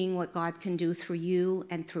to seeing what God can do through you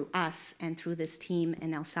and through us and through this team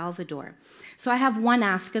in El Salvador. So I have one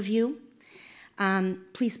ask of you.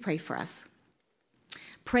 Please pray for us.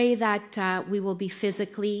 Pray that we will be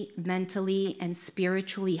physically, mentally, and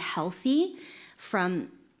spiritually healthy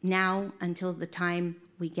from now until the time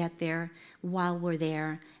we get there, while we're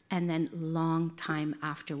there, and then long time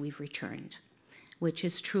after we've returned, which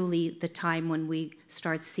is truly the time when we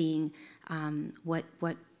start seeing what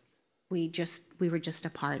we were just a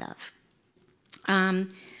part of.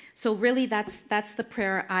 So really that's the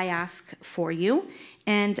prayer I ask for you.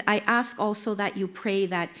 And I ask also that you pray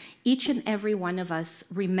that each and every one of us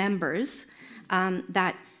remembers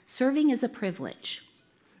that serving is a privilege.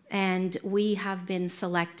 And we have been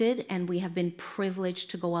selected and we have been privileged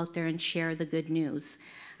to go out there and share the good news.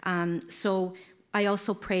 So I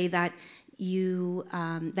also pray that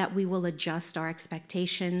that we will adjust our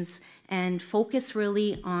expectations and focus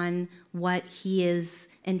really on what he is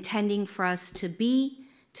intending for us to be,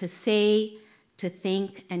 to say, to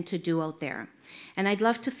think, and to do out there. And I'd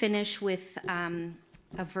love to finish with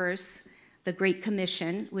a verse, the Great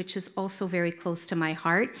Commission, which is also very close to my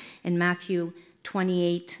heart, in Matthew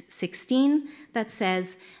 28:16, that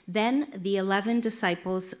says, "Then the 11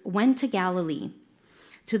 disciples went to Galilee,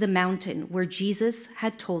 to the mountain where Jesus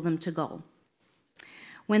had told them to go.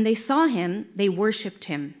 When they saw him, they worshipped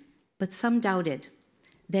him, but some doubted.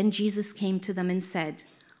 Then Jesus came to them and said,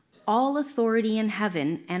 'All authority in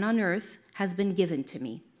heaven and on earth has been given to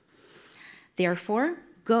me. Therefore,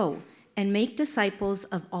 go and make disciples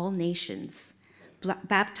of all nations,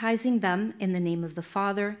 baptizing them in the name of the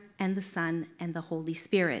Father and the Son and the Holy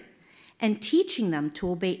Spirit, and teaching them to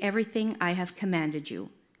obey everything I have commanded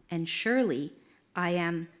you. And surely I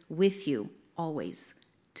am with you always,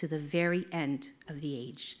 to the very end of the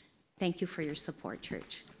age.'" Thank you for your support,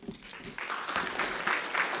 church.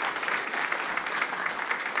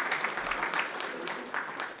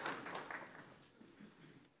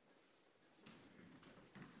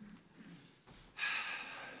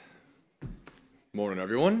 Morning,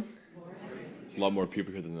 everyone. There's a lot more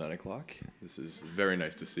people here than 9 o'clock. This is very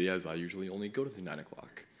nice to see, as I usually only go to the 9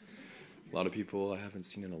 o'clock. A lot of people I haven't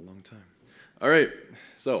seen in a long time. All right,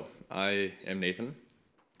 so I am Nathan.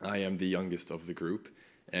 I am the youngest of the group,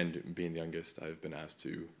 and being the youngest, I've been asked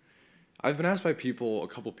by people, a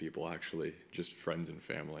couple people actually, just friends and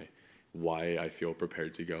family, why I feel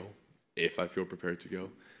prepared to go, if I feel prepared to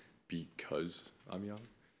go, because I'm young.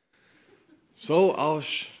 So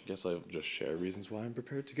guess I'll just share reasons why I'm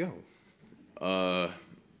prepared to go. All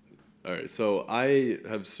right, so I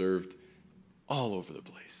have served all over the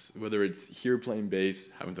place, whether it's here playing bass,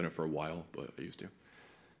 haven't done it for a while, but I used to.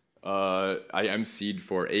 I emceed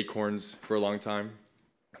for Acorns for a long time.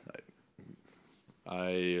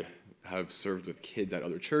 I have served with kids at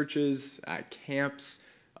other churches, at camps.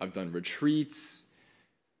 I've done retreats.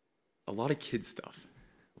 A lot of kid stuff.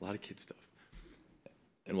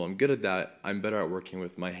 And while I'm good at that, I'm better at working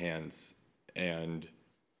with my hands and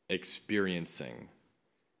experiencing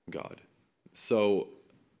God. So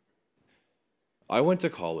I went to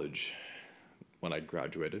college when I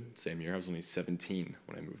graduated, same year. I was only 17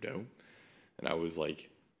 when I moved out. And I was like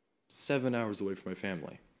 7 hours away from my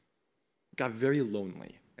family. Got very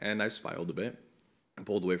lonely, and I spiraled a bit,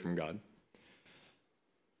 pulled away from God.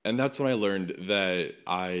 And that's when I learned that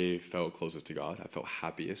I felt closest to God. I felt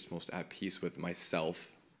happiest, most at peace with myself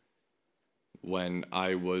when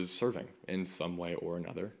I was serving in some way or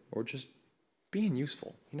another, or just being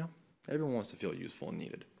useful, you know? Everyone wants to feel useful and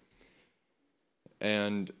needed.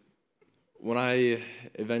 And when I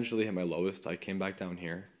eventually hit my lowest, I came back down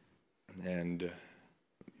here and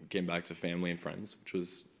came back to family and friends, which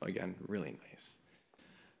was, again, really nice.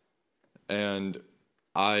 And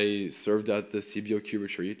I served at the CBOQ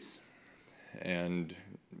retreats and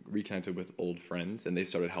reconnected with old friends, and they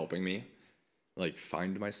started helping me, like,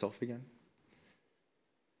 find myself again.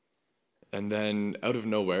 And then, out of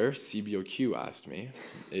nowhere, CBOQ asked me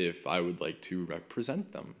if I would like to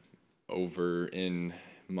represent them over in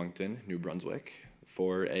Moncton, New Brunswick,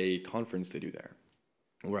 for a conference to do there,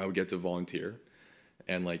 where I would get to volunteer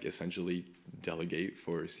and, like, essentially delegate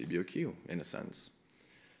for CBOQ, in a sense.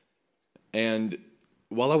 And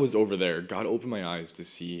while I was over there, God opened my eyes to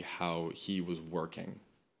see how he was working.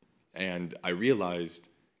 And I realized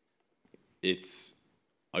it's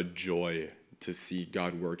a joy to see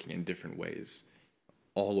God working in different ways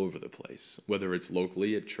all over the place, whether it's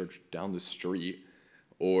locally at church down the street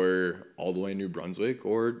or all the way in New Brunswick,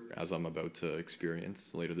 or as I'm about to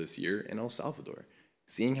experience later this year in El Salvador.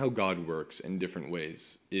 Seeing how God works in different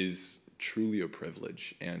ways is truly a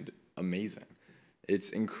privilege and amazing.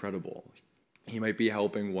 It's incredible. He might be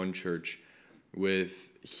helping one church with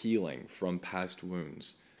healing from past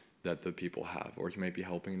wounds that the people have, or he might be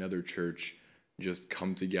helping another church just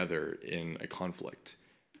come together in a conflict.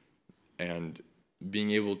 And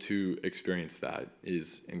being able to experience that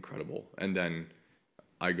is incredible. And then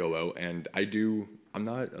I go out and I'm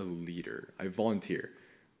not a leader, I volunteer,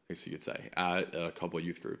 I guess you could say, at a couple of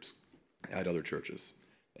youth groups at other churches.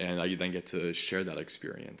 And I then get to share that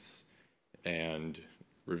experience and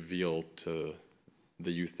reveal to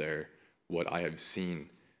the youth there what I have seen,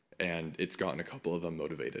 and it's gotten a couple of them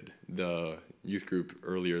motivated. The youth group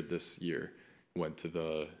earlier this year went to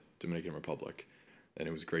the Dominican Republic, and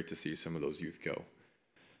it was great to see some of those youth go.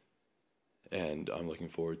 And I'm looking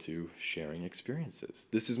forward to sharing experiences.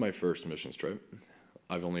 This is my first missions trip.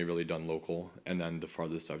 I've only really done local, and then the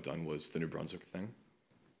farthest I've done was the New Brunswick thing,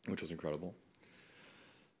 which was incredible.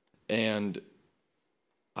 And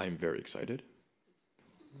I'm very excited.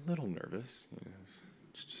 A little nervous,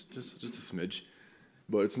 just a smidge,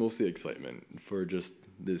 but it's mostly excitement for just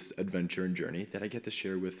this adventure and journey that I get to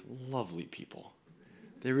share with lovely people.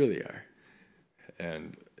 They really are,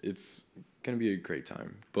 and it's gonna be a great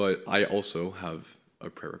time. But I also have a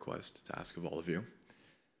prayer request to ask of all of you.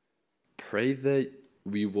 Pray that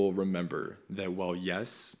we will remember that while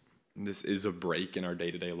yes, this is a break in our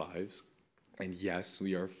day-to-day lives, and yes,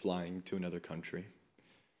 we are flying to another country,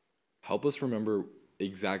 help us remember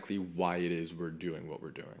exactly why it is we're doing what we're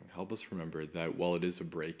doing. Help us remember that while it is a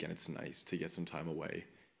break and it's nice to get some time away,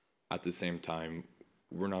 at the same time,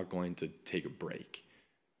 we're not going to take a break.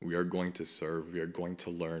 We are going to serve, we are going to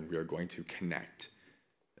learn, we are going to connect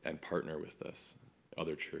and partner with this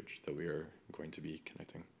other church that we are going to be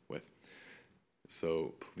connecting with.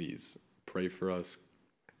 So please pray for us,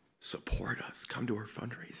 support us, come to our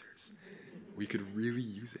fundraisers. We could really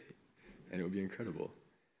use it, and it would be incredible.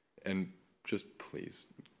 And just please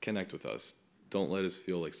connect with us. Don't let us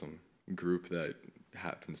feel like some group that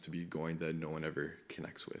happens to be going that no one ever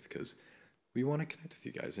connects with, because we want to connect with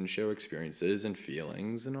you guys and share experiences and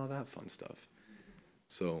feelings and all that fun stuff.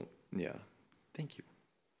 So yeah, thank you.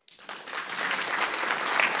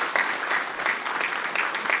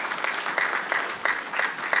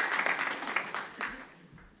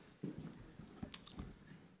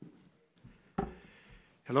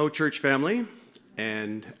 Hello, church family,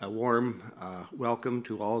 and a warm welcome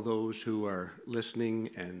to all those who are listening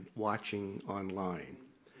and watching online.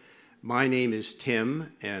 My name is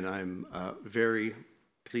Tim, and I'm very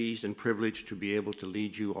pleased and privileged to be able to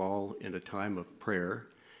lead you all in a time of prayer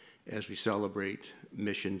as we celebrate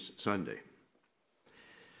Missions Sunday.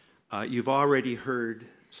 You've already heard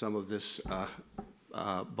some of this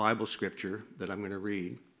Bible scripture that I'm going to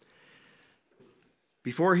read.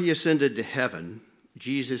 Before he ascended to heaven,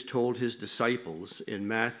 Jesus told his disciples in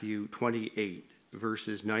Matthew 28,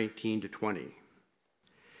 verses 19 to 20,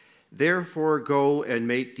 "Therefore go and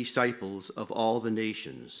make disciples of all the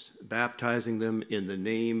nations, baptizing them in the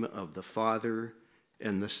name of the Father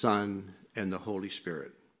and the Son and the Holy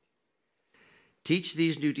Spirit. Teach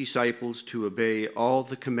these new disciples to obey all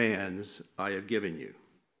the commands I have given you.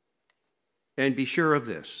 And be sure of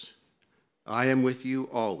this, I am with you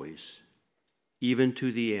always, even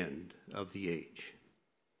to the end of the age."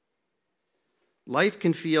 Life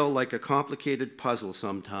can feel like a complicated puzzle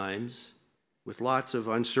sometimes, with lots of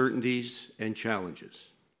uncertainties and challenges.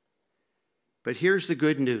 But here's the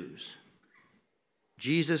good news.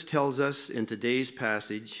 Jesus tells us in today's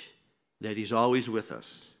passage that he's always with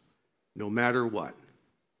us, no matter what.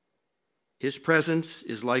 His presence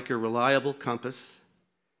is like a reliable compass,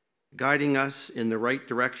 guiding us in the right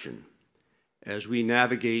direction as we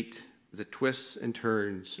navigate the twists and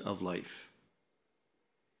turns of life.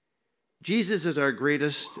 Jesus is our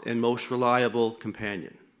greatest and most reliable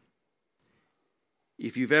companion.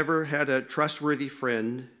 If you've ever had a trustworthy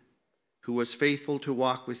friend who was faithful to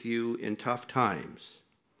walk with you in tough times,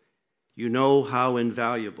 you know how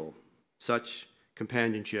invaluable such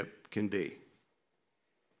companionship can be.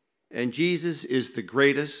 And Jesus is the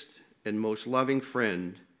greatest and most loving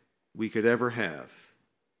friend we could ever have,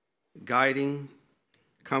 guiding,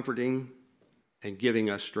 comforting, and giving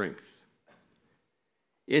us strength.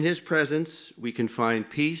 In his presence, we can find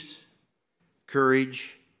peace,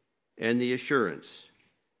 courage, and the assurance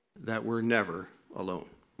that we're never alone.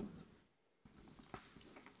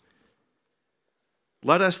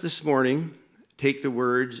 Let us this morning take the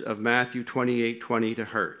words of Matthew 28:20 to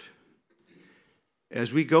heart.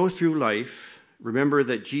 As we go through life, remember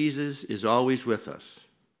that Jesus is always with us.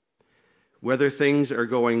 Whether things are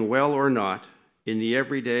going well or not, in the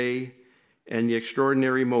everyday and the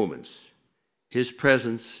extraordinary moments, his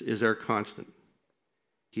presence is our constant.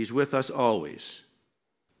 He's with us always,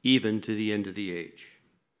 even to the end of the age.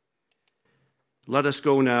 Let us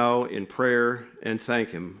go now in prayer and thank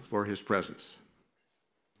him for his presence.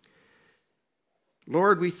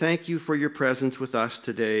 Lord, we thank you for your presence with us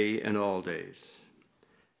today and all days.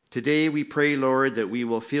 Today we pray, Lord, that we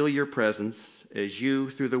will feel your presence as you,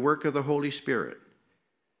 through the work of the Holy Spirit,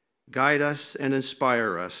 guide us and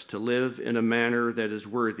inspire us to live in a manner that is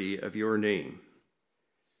worthy of your name.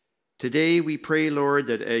 Today we pray, Lord,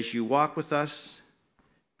 that as you walk with us,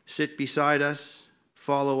 sit beside us,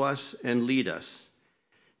 follow us, and lead us,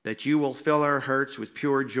 that you will fill our hearts with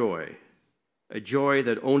pure joy, a joy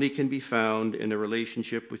that only can be found in a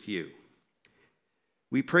relationship with you.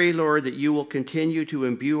 We pray, Lord, that you will continue to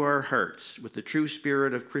imbue our hearts with the true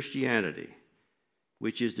spirit of Christianity,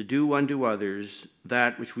 which is to do unto others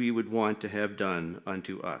that which we would want to have done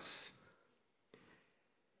unto us.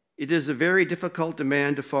 It is a very difficult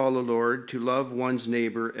demand to follow, Lord, to love one's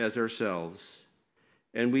neighbor as ourselves,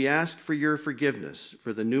 and we ask for your forgiveness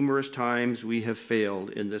for the numerous times we have failed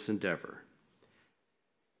in this endeavor.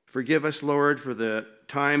 Forgive us, Lord, for the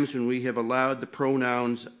times when we have allowed the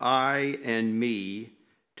pronouns I and me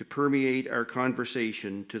to permeate our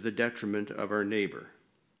conversation to the detriment of our neighbor.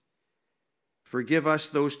 Forgive us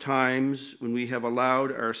those times when we have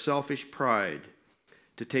allowed our selfish pride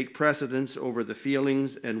to take precedence over the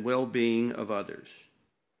feelings and well-being of others.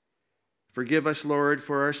 Forgive us, Lord,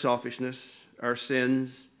 for our selfishness, our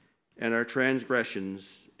sins, and our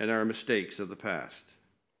transgressions and our mistakes of the past.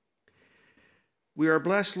 We are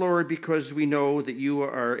blessed, Lord, because we know that you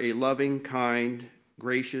are a loving, kind,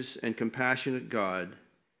 gracious, and compassionate God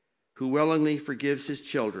who willingly forgives his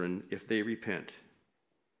children if they repent.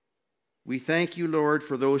 We thank you, Lord,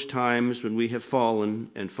 for those times when we have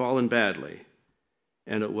fallen and fallen badly,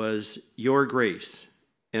 and it was your grace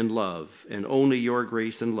and love, and only your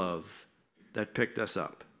grace and love, that picked us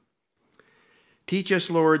up. Teach us,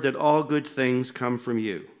 Lord, that all good things come from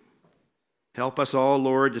you. Help us all,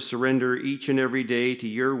 Lord, to surrender each and every day to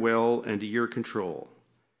your will and to your control.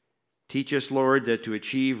 Teach us, Lord, that to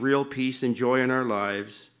achieve real peace and joy in our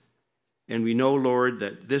lives, and we know, Lord,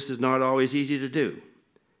 that this is not always easy to do,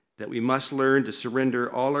 that we must learn to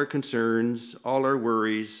surrender all our concerns, all our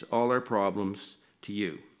worries, all our problems to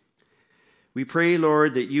you. We pray,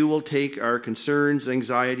 Lord, that you will take our concerns,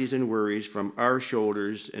 anxieties, and worries from our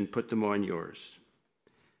shoulders and put them on yours.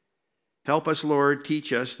 Help us, Lord,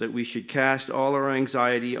 teach us that we should cast all our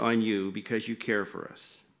anxiety on you because you care for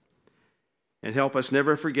us. And help us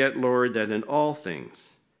never forget, Lord, that in all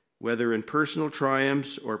things, whether in personal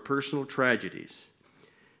triumphs or personal tragedies,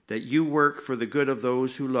 that you work for the good of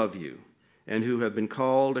those who love you and who have been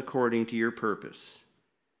called according to your purpose.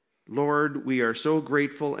 Lord, we are so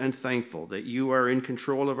grateful and thankful that you are in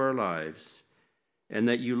control of our lives and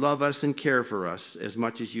that you love us and care for us as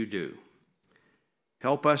much as you do.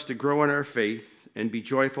 Help us to grow in our faith and be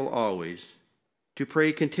joyful always, to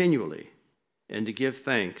pray continually, and to give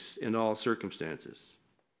thanks in all circumstances.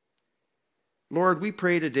 Lord, we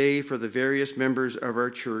pray today for the various members of our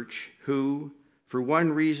church who, for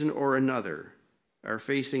one reason or another, are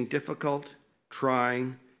facing difficult,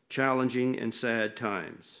 trying, challenging, and sad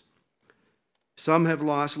times. Some have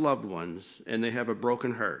lost loved ones, and they have a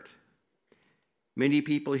broken heart. Many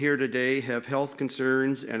people here today have health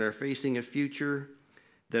concerns and are facing a future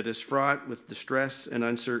that is fraught with distress and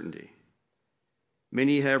uncertainty.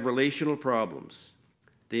 Many have relational problems.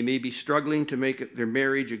 They may be struggling to make their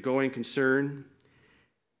marriage a going concern,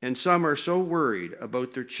 and some are so worried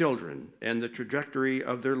about their children and the trajectory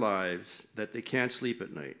of their lives that they can't sleep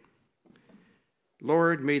at night.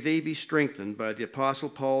 Lord, may they be strengthened by the Apostle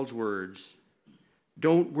Paul's words,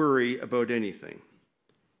 "Don't worry about anything.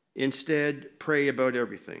 Instead, pray about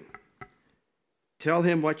everything. Tell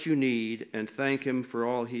him what you need and thank him for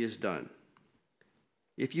all he has done.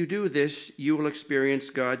 If you do this, you will experience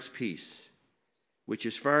God's peace, which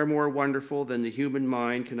is far more wonderful than the human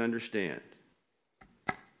mind can understand.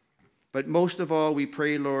 But most of all, we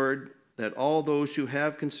pray, Lord, that all those who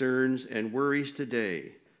have concerns and worries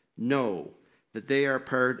today know that they are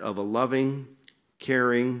part of a loving,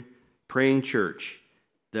 caring, praying church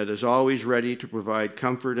that is always ready to provide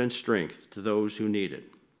comfort and strength to those who need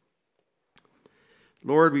it.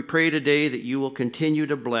 Lord, we pray today that you will continue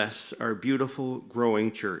to bless our beautiful,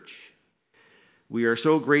 growing church. We are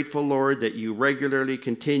so grateful, Lord, that you regularly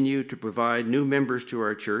continue to provide new members to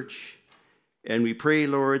our church, and we pray,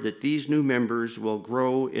 Lord, that these new members will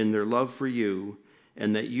grow in their love for you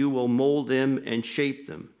and that you will mold them and shape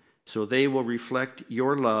them so they will reflect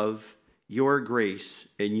your love, your grace,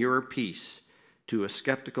 and your peace to a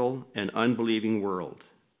skeptical and unbelieving world.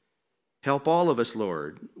 Help all of us,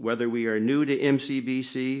 Lord, whether we are new to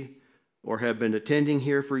MCBC or have been attending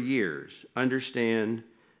here for years, understand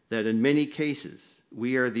that in many cases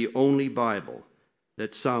we are the only Bible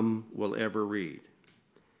that some will ever read.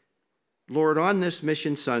 Lord, on this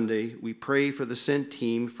Mission Sunday, we pray for the sent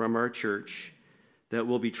team from our church that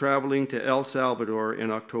will be traveling to El Salvador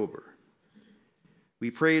in October.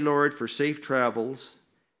 We pray, Lord, for safe travels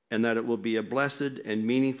and that it will be a blessed and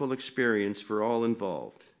meaningful experience for all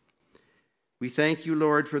involved. We thank you,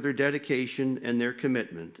 Lord, for their dedication and their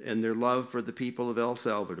commitment and their love for the people of El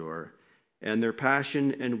Salvador and their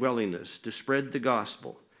passion and willingness to spread the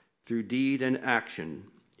gospel through deed and action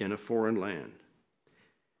in a foreign land.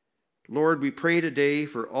 Lord, we pray today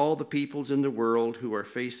for all the peoples in the world who are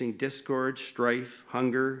facing discord, strife,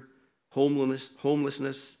 hunger,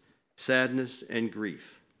 homelessness, sadness, and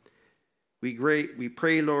grief. We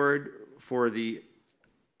pray, Lord, for the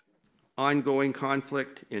ongoing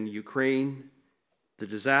conflict in Ukraine, the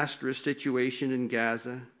disastrous situation in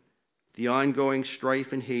Gaza, the ongoing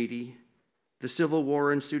strife in Haiti, the civil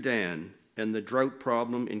war in Sudan, and the drought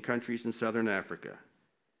problem in countries in southern Africa.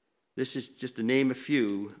 This is just to name a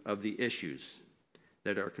few of the issues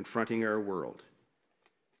that are confronting our world.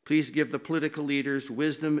 Please give the political leaders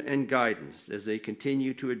wisdom and guidance as they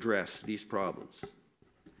continue to address these problems.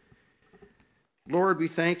 Lord, we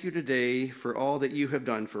thank you today for all that you have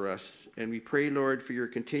done for us, and we pray, Lord, for your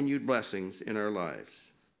continued blessings in our lives.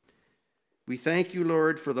 We thank you,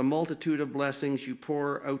 Lord, for the multitude of blessings you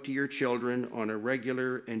pour out to your children on a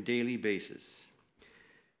regular and daily basis.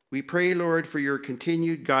 We pray, Lord, for your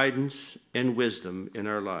continued guidance and wisdom in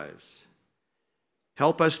our lives.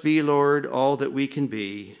 Help us be, Lord, all that we can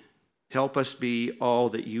be. Help us be all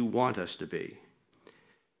that you want us to be.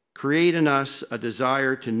 Create in us a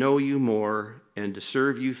desire to know you more and to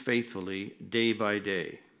serve you faithfully day by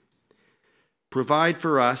day. Provide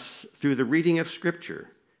for us, through the reading of Scripture,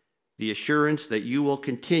 the assurance that you will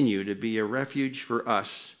continue to be a refuge for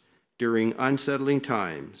us during unsettling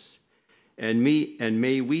times, and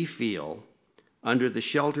may we feel, under the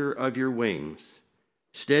shelter of your wings,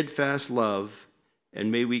 steadfast love,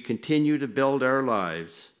 and may we continue to build our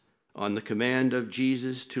lives on the command of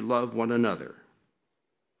Jesus to love one another.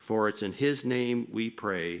 For it's in his name we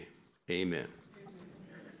pray. Amen.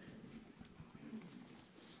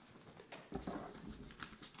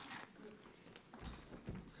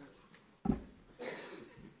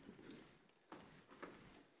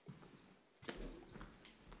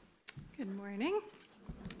 Good morning.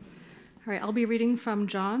 All right, I'll be reading from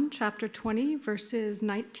John chapter 20, verses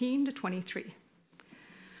 19 to 23.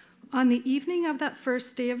 On the evening of that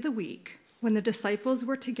first day of the week, when the disciples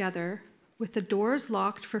were together, with the doors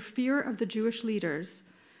locked for fear of the Jewish leaders,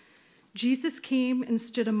 Jesus came and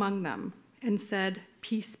stood among them and said,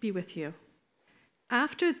 "Peace be with you."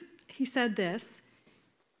 After he said this,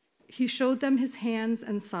 he showed them his hands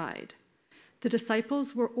and side. The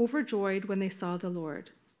disciples were overjoyed when they saw the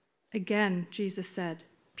Lord. Again, Jesus said,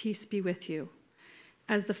 "Peace be with you.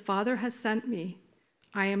 As the Father has sent me,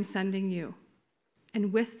 I am sending you."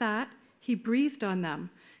 And with that, he breathed on them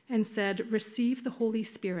and said, "Receive the Holy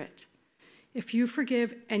Spirit. If you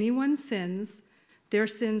forgive anyone's sins, their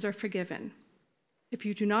sins are forgiven. If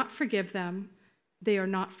you do not forgive them, they are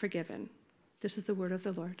not forgiven." This is the word of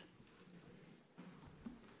the Lord.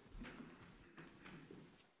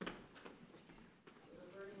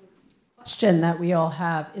 Question that we all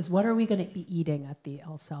have is, what are we going to be eating at the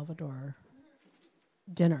El Salvador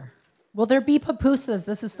dinner? Will there be pupusas?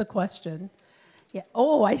 This is the question. Yeah.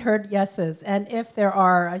 Oh, I heard yeses. And if there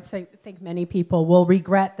are, I think many people will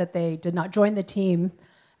regret that they did not join the team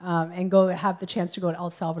and go have the chance to go to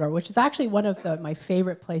El Salvador, which is actually one of my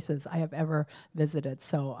favorite places I have ever visited.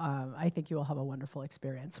 So I think you will have a wonderful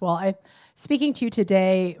experience. Well, I'm speaking to you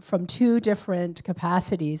today from two different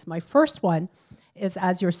capacities. My first one is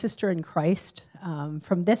as your sister in Christ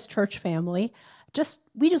from this church family.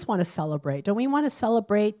 We just want to celebrate. Don't we want to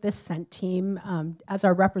celebrate this sent team as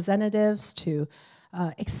our representatives to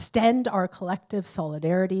extend our collective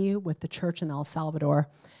solidarity with the church in El Salvador?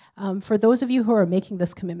 For those of you who are making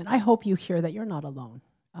this commitment, I hope you hear that you're not alone.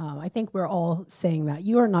 I think we're all saying that.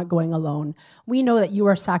 You are not going alone. We know that you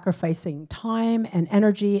are sacrificing time and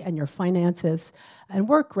energy and your finances, and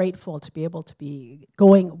we're grateful to be able to be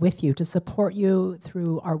going with you, to support you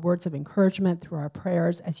through our words of encouragement, through our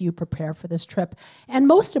prayers as you prepare for this trip, and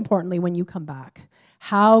most importantly, when you come back,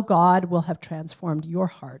 how God will have transformed your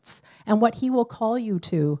hearts and what he will call you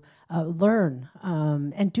to learn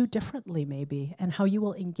and do differently maybe, and how you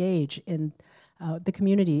will engage in the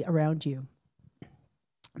community around you.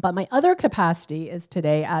 But my other capacity is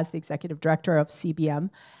today as the executive director of CBM.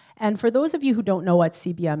 And for those of you who don't know what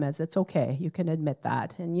CBM is, it's okay, you can admit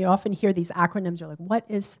that. And you often hear these acronyms, you're like, what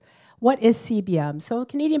is CBM? So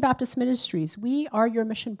Canadian Baptist Ministries, we are your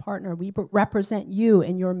mission partner. We represent you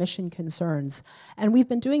in your mission concerns. And we've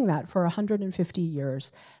been doing that for 150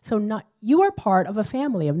 years. So you are part of a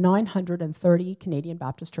family of 930 Canadian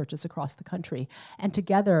Baptist churches across the country. And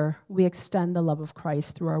together, we extend the love of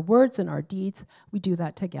Christ through our words and our deeds. We do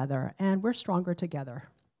that together, and we're stronger together.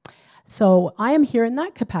 So I am here in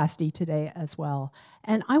that capacity today as well.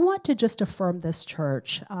 And I want to just affirm this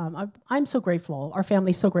church. I'm so grateful, our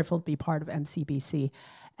family's so grateful to be part of MCBC.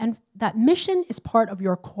 And that mission is part of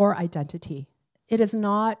your core identity. It is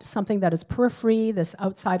not something that is periphery, this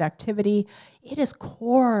outside activity. It is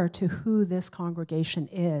core to who this congregation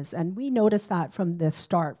is. And we noticed that from the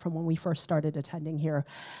start, from when we first started attending here.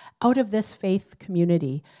 Out of this faith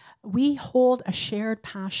community, we hold a shared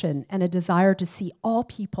passion and a desire to see all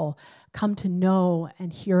people come to know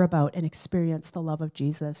and hear about and experience the love of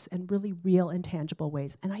Jesus in really real and tangible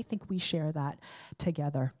ways. And I think we share that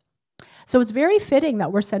together. So it's very fitting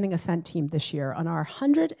that we're sending a sent team this year on our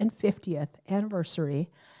 150th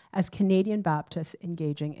anniversary as Canadian Baptists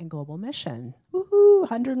engaging in global mission. Woohoo,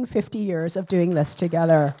 150 years of doing this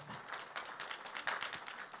together.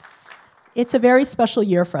 It's a very special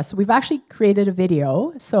year for us. So we've actually created a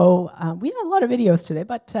video. So we have a lot of videos today,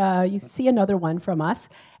 but you see another one from us.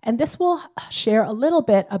 And this will share a little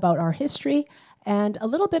bit about our history and a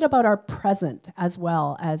little bit about our present as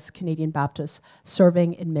well as Canadian Baptists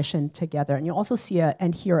serving in mission together. And you'll also see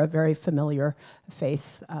and hear a very familiar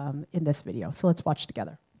face in this video. So let's watch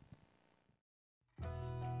together.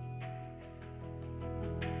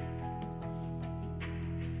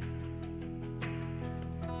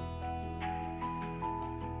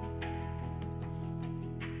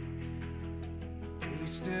 They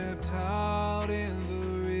stepped out in the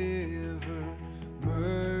river,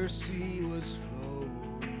 mercy was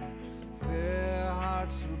flowing, their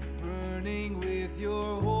hearts were burning with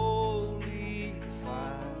your holy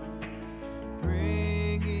fire,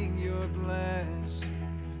 bringing your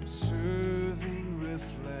blessing, serving,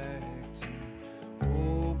 reflecting,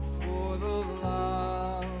 hope for the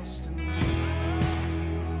lost and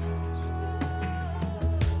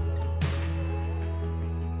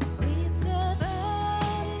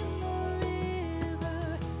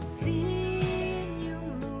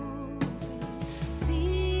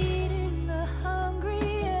feeding the hungry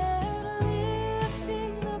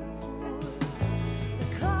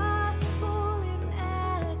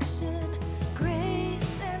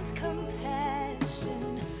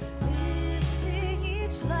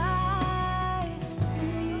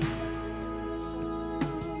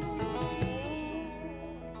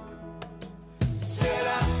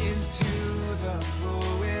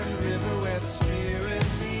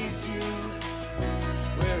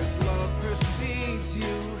needs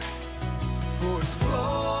you for His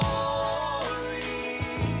glory.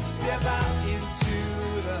 Step out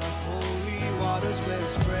into the holy waters where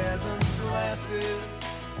His presence blesses,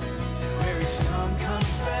 where each tongue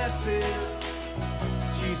confesses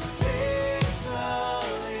Jesus is the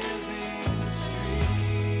living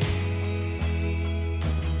stream.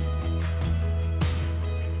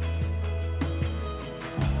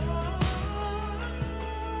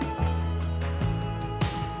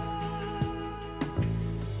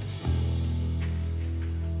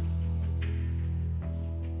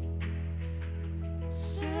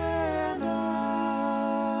 Send us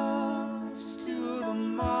to the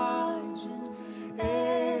margins,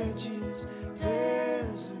 edges,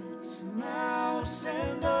 deserts. Now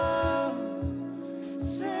send us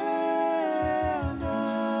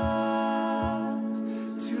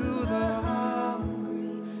to the hungry,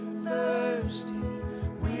 thirsty,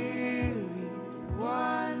 weary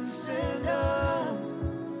ones. Send us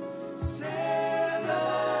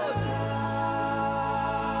out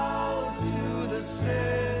to the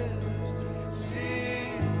sinners,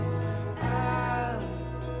 cities, islands.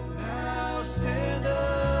 Now send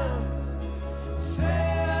us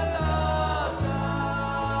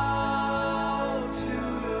out to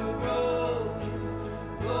the broken,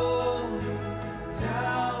 lonely,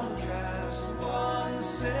 downcast ones.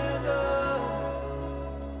 Send us.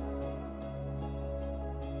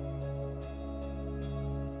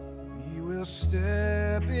 We will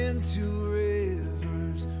step into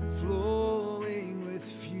rivers flowing with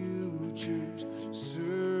futures,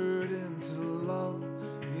 certain to love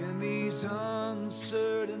in these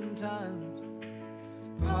uncertain times.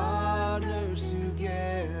 Partners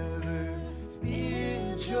together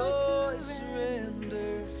in joy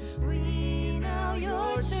surrender. We now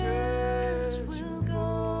your church will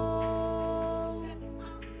go.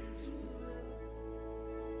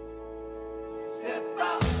 Step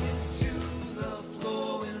out into the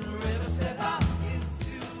flowing river. Step out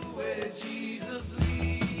into where Jesus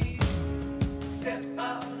leads. Step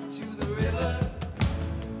out to the river.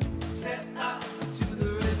 Step out to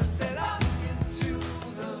the river. Step out into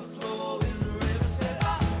the flowing river. Step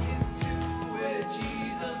out into where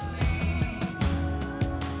Jesus leads.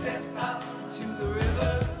 Step out to the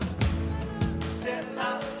river. Step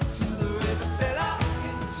out to the river. Step out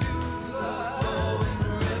into the flowing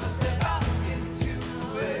river. Step out into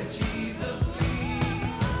where Jesus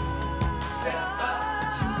leads. Step out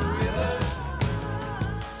to the river.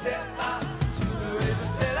 Step out to the river.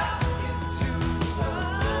 Step out into the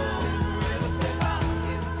flowing river. Step out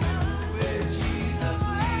into where Jesus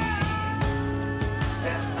leads.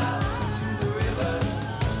 Step out to the river.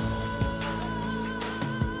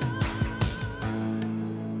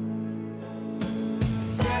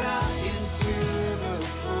 Set out into the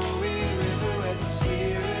flowing river where the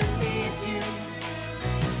Spirit leads you,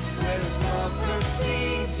 where His love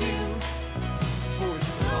precedes you for His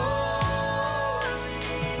glory.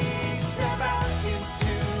 Step out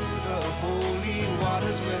into the holy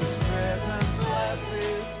waters where His presence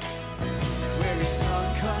blesses, where His Son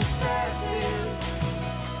confesses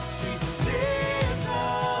Jesus is the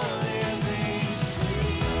living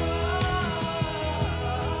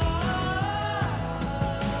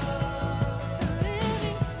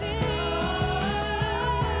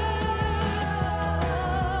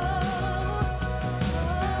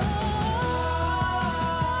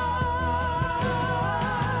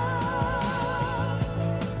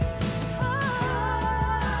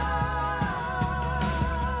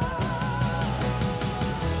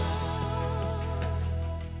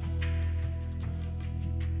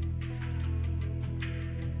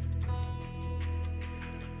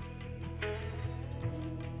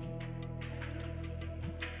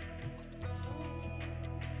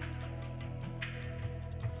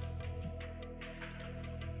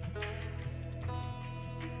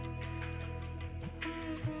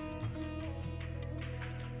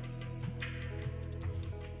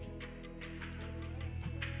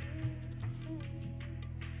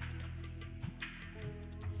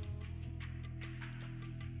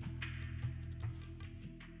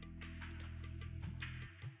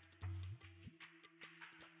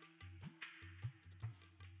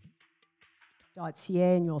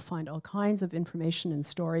 .ca, and you'll find all kinds of information and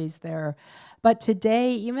stories there. But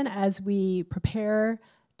today, even as we prepare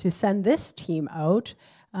to send this team out,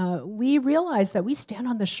 we realize that we stand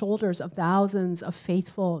on the shoulders of thousands of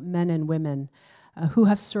faithful men and women who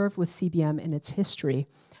have served with CBM in its history.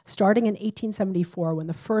 Starting in 1874, when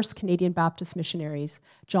the first Canadian Baptist missionaries,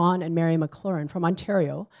 John and Mary McLaurin from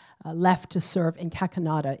Ontario, left to serve in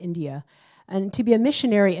Kakinada, India. And to be a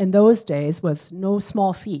missionary in those days was no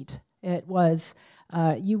small feat. It was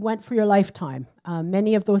You went for your lifetime.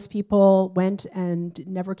 Many of those people went and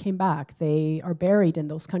never came back. They are buried in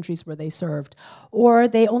those countries where they served. Or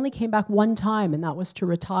they only came back one time, and that was to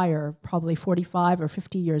retire, probably 45 or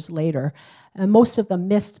 50 years later. And most of them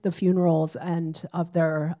missed the funerals and of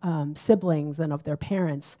their siblings and of their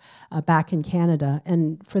parents back in Canada.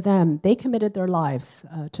 And for them, they committed their lives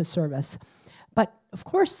to service. But of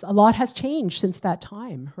course, a lot has changed since that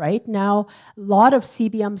time, right? Now, a lot of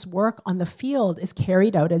CBM's work on the field is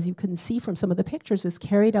carried out, as you can see from some of the pictures, is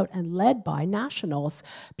carried out and led by nationals,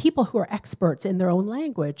 people who are experts in their own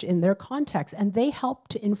language, in their context, and they help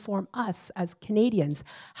to inform us as Canadians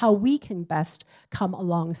how we can best come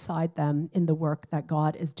alongside them in the work that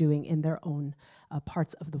God is doing in their own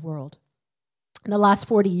parts of the world. In the last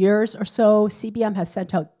 40 years or so, CBM has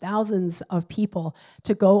sent out thousands of people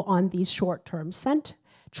to go on these short-term sent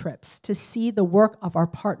trips to see the work of our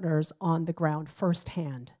partners on the ground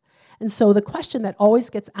firsthand. And so the question that always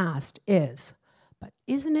gets asked is, but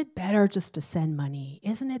isn't it better just to send money?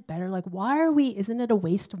 Isn't it better, like, isn't it a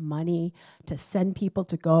waste of money to send people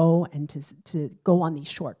to go and to go on these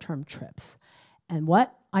short-term trips? And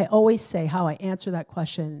what I always say, how I answer that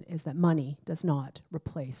question, is that money does not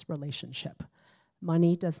replace relationship.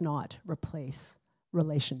 Money does not replace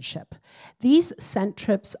relationship. These sent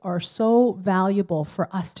trips are so valuable for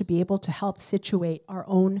us to be able to help situate our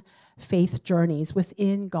own faith journeys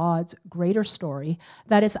within God's greater story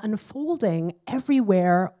that is unfolding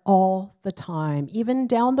everywhere all the time. Even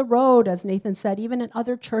down the road, as Nathan said, even in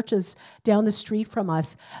other churches down the street from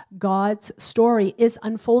us, God's story is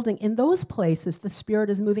unfolding in those places. The Spirit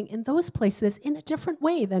is moving in those places in a different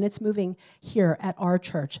way than it's moving here at our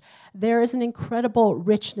church. There is an incredible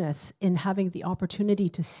richness in having the opportunity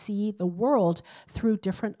to see the world through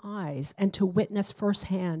different eyes and to witness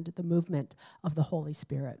firsthand the movement of the Holy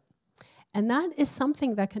Spirit. And that is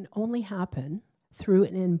something that can only happen through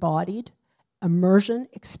an embodied immersion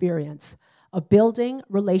experience of building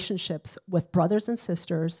relationships with brothers and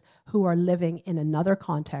sisters who are living in another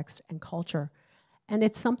context and culture. And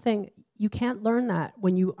it's something, you can't learn that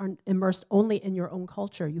when you are immersed only in your own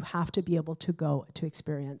culture. You have to be able to go to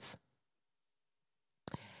experience.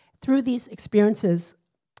 Through these experiences,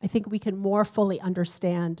 I think we can more fully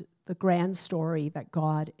understand the grand story that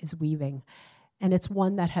God is weaving. And it's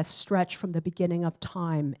one that has stretched from the beginning of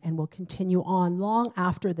time and will continue on long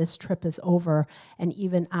after this trip is over and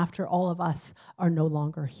even after all of us are no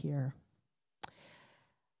longer here.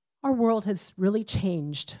 Our world has really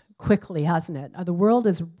changed quickly, hasn't it? The world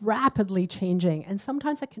is rapidly changing, and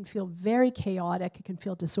sometimes it can feel very chaotic, it can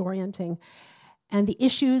feel disorienting, and the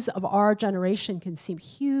issues of our generation can seem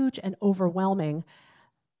huge and overwhelming,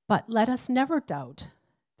 but let us never doubt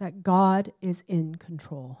that God is in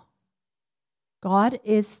control. God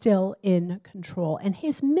is still in control, and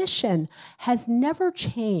his mission has never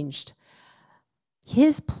changed.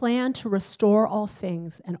 His plan to restore all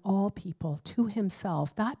things and all people to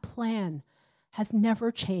himself, that plan has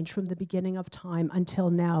never changed from the beginning of time until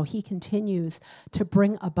now. He continues to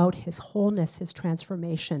bring about his wholeness, his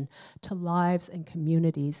transformation to lives and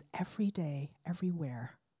communities every day,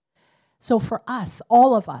 everywhere. So for us,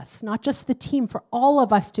 all of us, not just the team, for all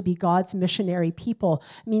of us to be God's missionary people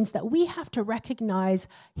means that we have to recognize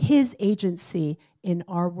his agency in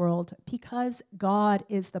our world because God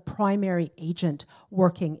is the primary agent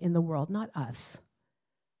working in the world, not us.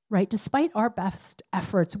 Right? Despite our best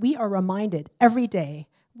efforts, we are reminded every day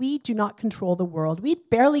we do not control the world. We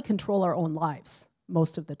barely control our own lives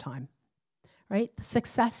most of the time. Right? The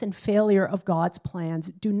success and failure of God's plans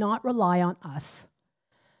do not rely on us.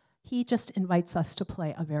 He just invites us to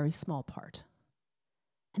play a very small part.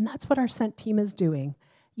 And that's what our sent team is doing.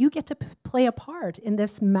 You get to play a part in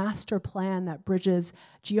this master plan that bridges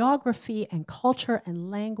geography and culture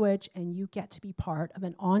and language, and you get to be part of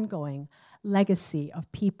an ongoing legacy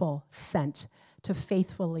of people sent to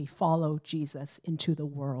faithfully follow Jesus into the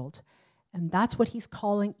world. And that's what he's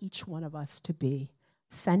calling each one of us to be,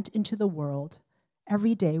 sent into the world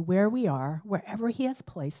every day where we are, wherever he has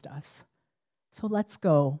placed us. So let's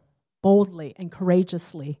go boldly and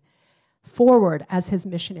courageously forward as his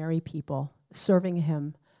missionary people, serving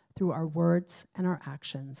him through our words and our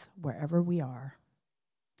actions wherever we are.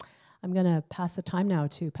 I'm going to pass the time now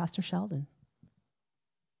to Pastor Sheldon.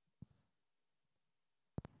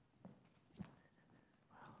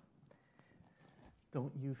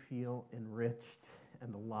 Don't you feel enriched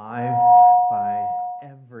and alive by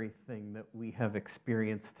everything that we have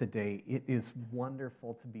experienced today? It is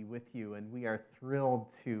wonderful to be with you, and we are thrilled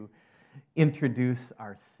to introduce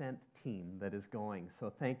our sent team that is going.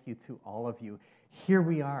 So thank you to all of you. Here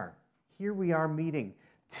we are meeting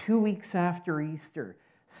 2 weeks after Easter,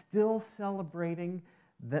 still celebrating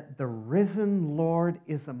that the risen Lord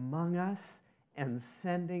is among us and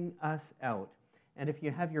sending us out. And if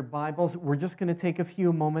you have your Bibles, we're just going to take a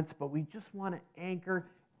few moments, but we just want to anchor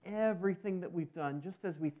everything that we've done, just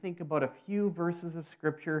as we think about a few verses of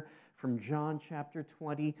Scripture from John chapter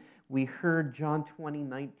 20. We heard John 20,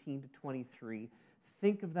 19 to 23.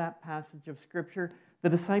 Think of that passage of Scripture. The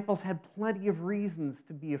disciples had plenty of reasons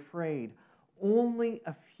to be afraid. Only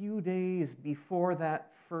a few days before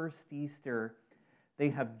that first Easter, they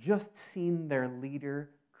have just seen their leader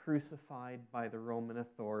crucified by the Roman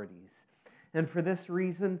authorities. And for this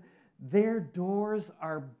reason, their doors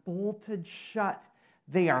are bolted shut.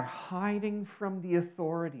 They are hiding from the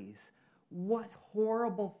authorities. What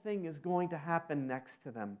horrible thing is going to happen next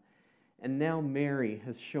to them? And now Mary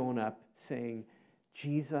has shown up saying,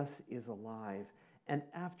 Jesus is alive. And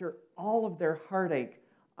after all of their heartache,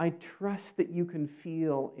 I trust that you can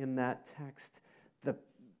feel in that text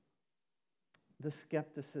the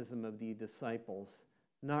skepticism of the disciples,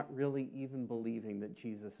 not really even believing that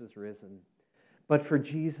Jesus is risen. But for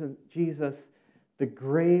Jesus, the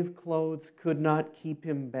grave clothes could not keep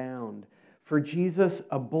him bound. For Jesus,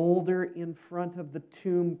 a boulder in front of the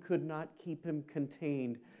tomb could not keep him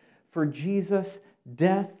contained. For Jesus,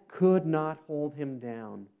 death could not hold him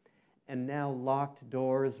down. And now locked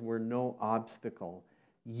doors were no obstacle.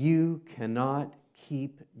 You cannot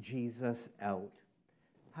keep Jesus out.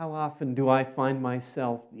 How often do I find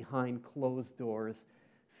myself behind closed doors,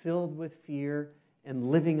 filled with fear and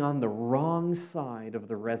living on the wrong side of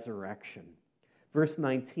the resurrection? Verse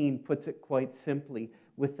 19 puts it quite simply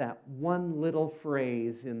with that one little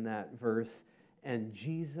phrase in that verse, and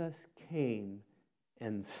Jesus came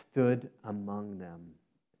and stood among them.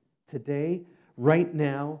 Today, right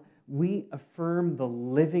now, we affirm the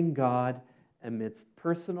living God amidst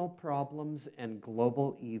personal problems and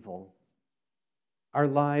global evil. Our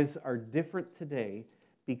lives are different today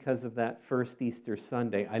because of that first Easter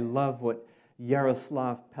Sunday. I love what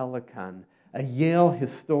Yaroslav Pelikan, a Yale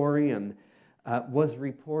historian, was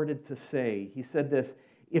reported to say. He said this: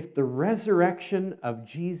 if the resurrection of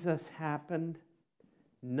Jesus happened,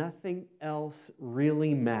 nothing else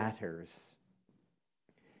really matters.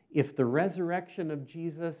 If the resurrection of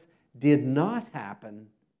Jesus did not happen,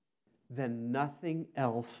 then nothing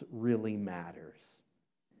else really matters.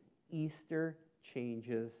 Easter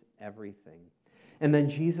changes everything. And then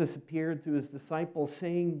Jesus appeared to his disciples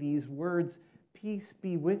saying these words, "Peace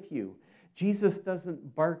be with you." Jesus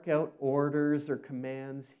doesn't bark out orders or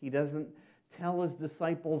commands. He doesn't tell his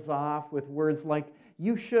disciples off with words like,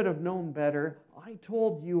 "You should have known better. I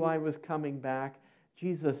told you I was coming back."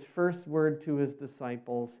 Jesus' first word to his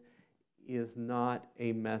disciples is not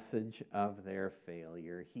a message of their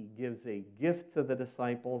failure. He gives a gift to the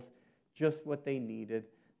disciples, just what they needed.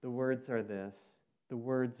 The words are this: the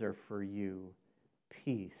words are for you.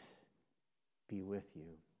 Peace be with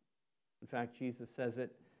you. In fact, Jesus says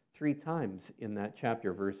it 3 times in that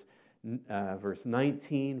chapter, verse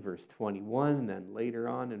 19, verse 21, and then later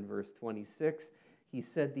on in verse 26. He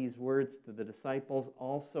said these words to the disciples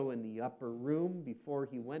also in the upper room before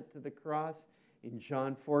he went to the cross in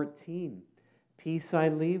John 14. Peace I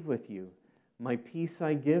leave with you. My peace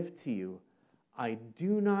I give to you. I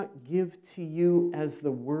do not give to you as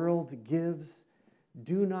the world gives.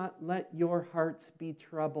 Do not let your hearts be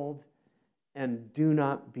troubled, and do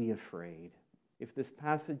not be afraid. If this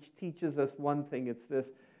passage teaches us one thing, it's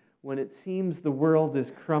this: when it seems the world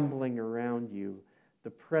is crumbling around you, the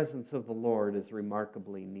presence of the Lord is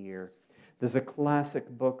remarkably near. There's a classic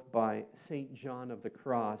book by St. John of the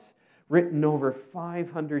Cross, written over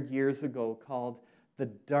 500 years ago, called The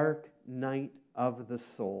Dark Night of the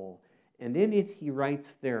Soul. And in it, he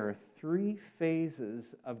writes there are 3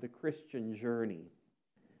 phases of the Christian journey: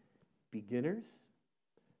 beginners,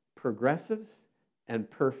 progressives, and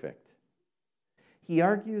perfect. He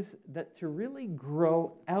argues that to really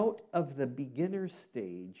grow out of the beginner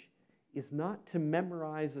stage is not to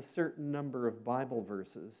memorize a certain number of Bible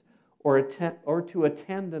verses or to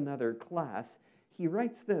attend another class. He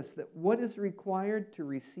writes this, that what is required to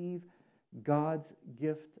receive God's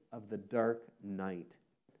gift of the dark night?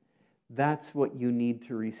 That's what you need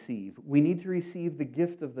to receive. We need to receive the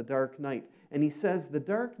gift of the dark night. And he says the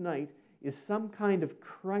dark night is some kind of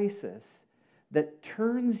crisis that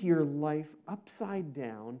turns your life upside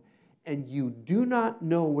down, and you do not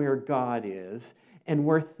know where God is, and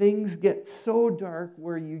where things get so dark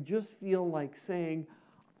where you just feel like saying,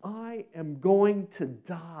 I am going to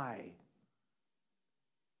die.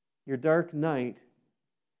 Your dark night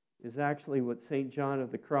is actually what St. John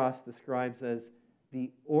of the Cross describes as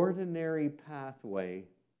the ordinary pathway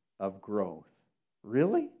of growth.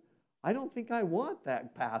 Really? I don't think I want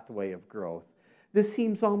that pathway of growth. This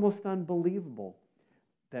seems almost unbelievable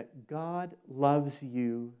that God loves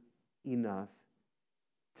you enough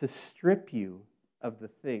to strip you of the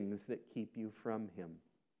things that keep you from him.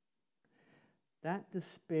 That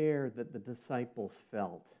despair that the disciples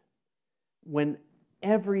felt when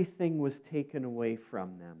everything was taken away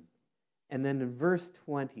from them. And then in verse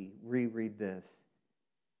 20, we read this.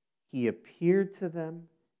 He appeared to them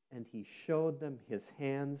and he showed them his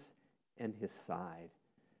hands and his side.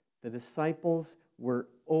 The disciples were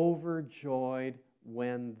overjoyed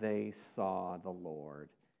when they saw the Lord.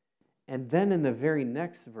 And then in the very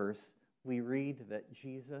next verse, we read that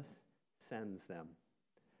Jesus sends them.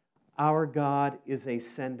 Our God is a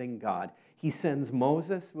sending God. He sends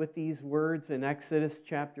Moses with these words in Exodus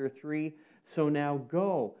chapter 3. So now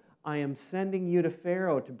go, I am sending you to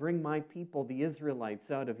Pharaoh to bring my people, the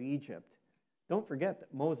Israelites, out of Egypt. Don't forget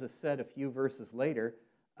that Moses said a few verses later,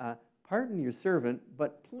 pardon your servant,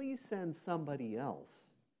 but please send somebody else.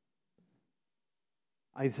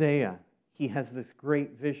 Isaiah, he has this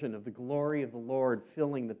great vision of the glory of the Lord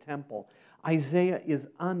filling the temple. Isaiah is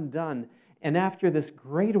undone. And after this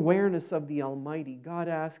great awareness of the Almighty, God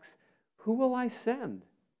asks, who will I send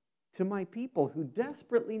to my people who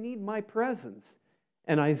desperately need my presence?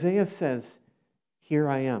 And Isaiah says, here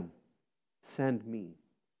I am, send me.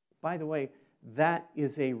 By the way, that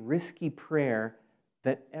is a risky prayer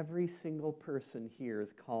that every single person here is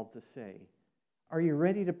called to say. Are you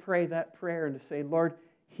ready to pray that prayer and to say, Lord,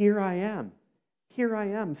 here I am,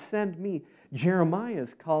 send me? Jeremiah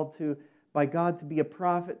is called by God to be a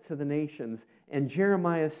prophet to the nations. And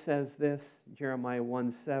Jeremiah says this, Jeremiah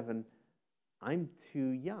 1:7, I'm too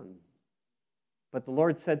young. But the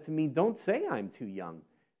Lord said to me, don't say I'm too young.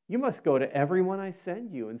 You must go to everyone I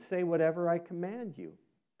send you and say whatever I command you.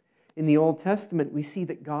 In the Old Testament, we see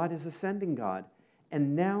that God is a sending God.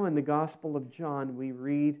 And now in the Gospel of John, we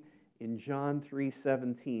read in John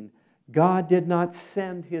 3:17, God did not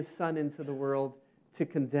send his Son into the world to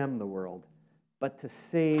condemn the world, but to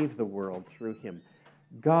save the world through him.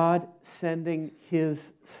 God sending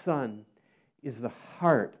his Son is the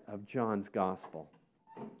heart of John's Gospel.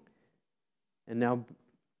 And now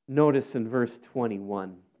notice in verse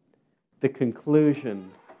 21, the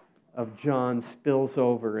conclusion of John spills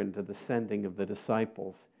over into the sending of the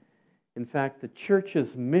disciples. In fact, the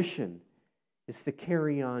church's mission is to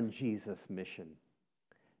carry on Jesus' mission.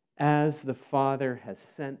 As the Father has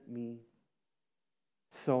sent me,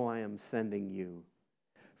 so I am sending you.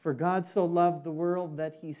 For God so loved the world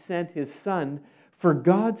that he sent his Son. For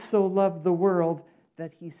God so loved the world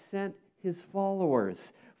that he sent his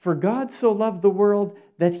followers. For God so loved the world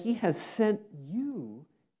that he has sent you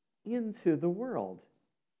into the world.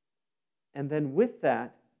 And then with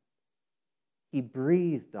that, he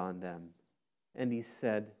breathed on them and he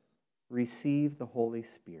said, receive the Holy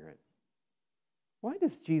Spirit. Why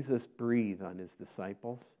does Jesus breathe on his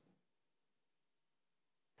disciples?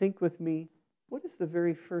 Think with me, what is the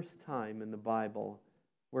very first time in the Bible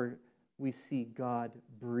where we see God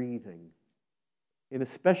breathing in a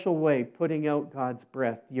special way, putting out God's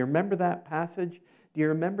breath? Do you remember that passage? Do you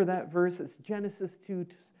remember that verse? It's Genesis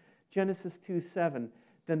 2:7.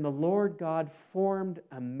 Then the Lord God formed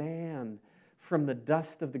a man from the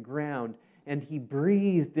dust of the ground, and he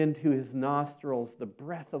breathed into his nostrils the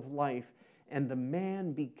breath of life, and the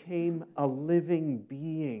man became a living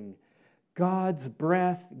being. God's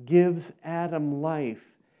breath gives Adam life.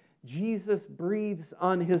 Jesus breathes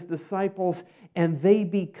on his disciples, and they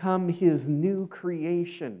become his new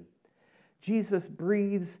creation. Jesus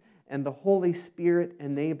breathes, and the Holy Spirit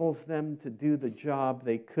enables them to do the job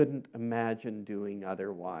they couldn't imagine doing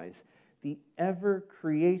otherwise. The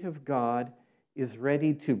ever-creative God is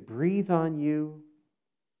ready to breathe on you,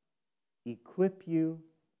 equip you,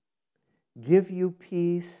 give you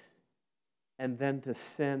peace, and then to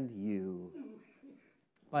send you.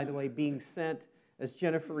 By the way, being sent, as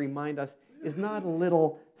Jennifer reminded us, is not a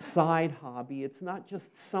little side hobby. It's not just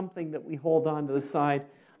something that we hold on to the side.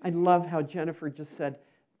 I love how Jennifer just said,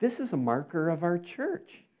 this is a marker of our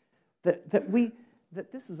church, that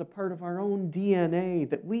this is a part of our own DNA,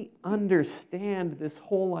 that we understand this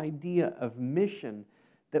whole idea of mission,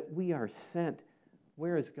 that we are sent.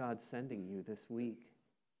 Where is God sending you this week?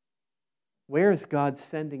 Where is God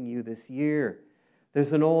sending you this year?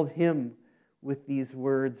 There's an old hymn with these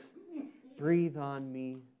words, breathe on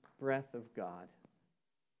me, breath of God.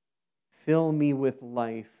 Fill me with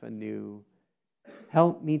life anew.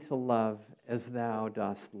 Help me to love as thou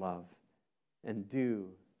dost love, and do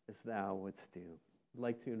as thou wouldst do. I'd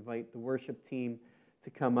like to invite the worship team to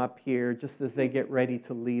come up here just as they get ready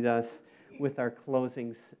to lead us. with our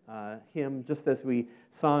closing hymn, just as we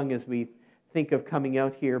think of coming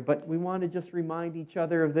out here. But we want to just remind each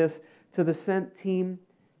other of this. To the sent team,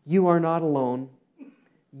 you are not alone.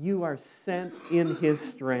 You are sent in His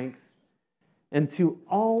strength. And to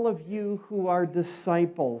all of you who are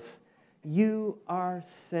disciples, you are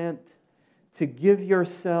sent to give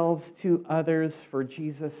yourselves to others for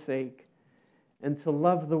Jesus' sake and to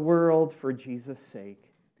love the world for Jesus' sake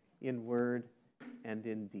in word and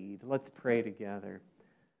in deed. Let's pray together.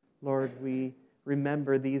 Lord, we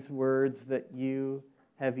remember these words that you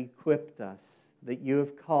have equipped us, that you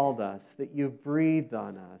have called us, that you've breathed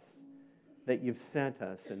on us, that you've sent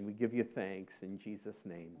us, and we give you thanks in Jesus'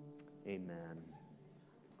 name. Amen.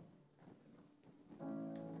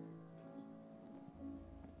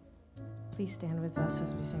 Please stand with us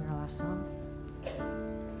as we sing our last song.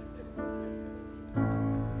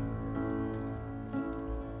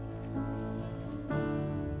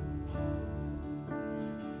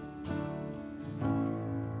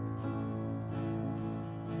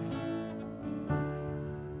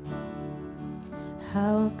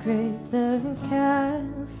 How great the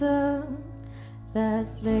chasm that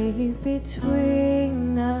lay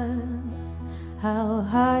between us, how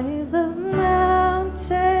high the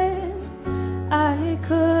mountain I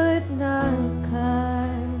could not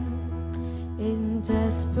climb. In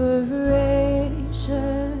desperation,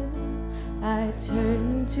 I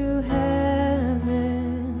turned to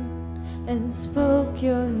heaven and spoke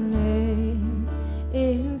your name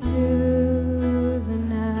into the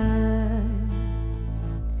night.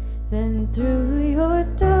 Then through your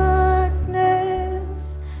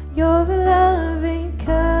darkness, your loving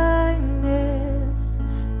kindness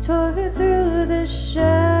tore through the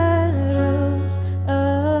shadows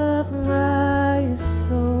of my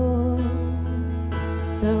soul.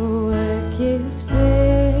 The work is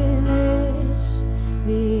finished,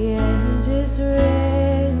 the end is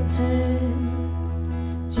written.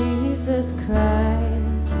 Jesus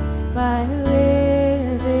Christ, my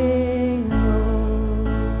living hope.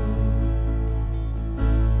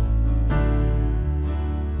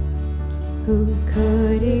 Who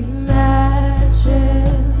could imagine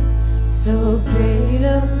so great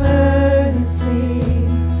a mercy?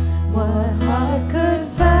 What heart could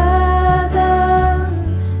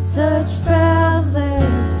fathom such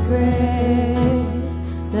boundless grace?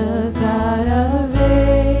 The God of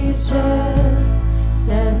ages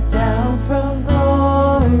stepped down from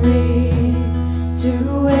glory to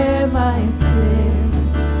wear my sin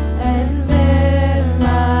and bear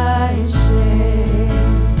my shame.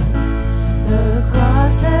 The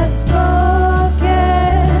cross has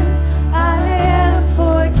spoken, I am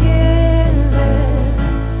forgiven.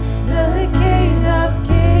 The King of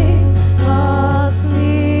Kings calls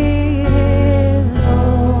me his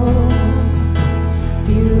own.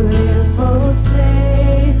 Beautiful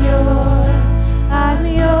Savior, I'm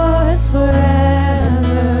yours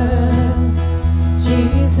forever.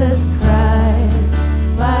 Jesus Christ,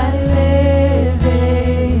 my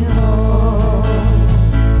living hope.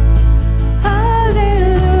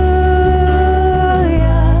 Hallelujah,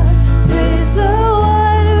 praise the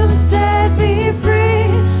one who set me free.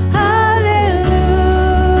 Hallelujah,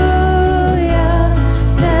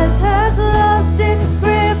 death has lost its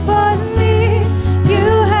grip on me.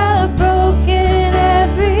 You have broken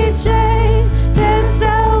every chain. There's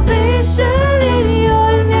salvation in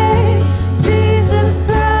your name, Jesus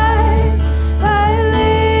Christ, my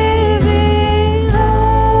living hope.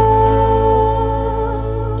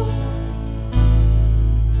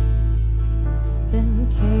 Then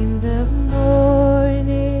came the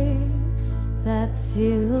morning that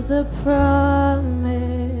sealed the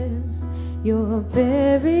promise. Your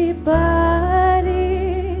very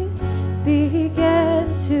body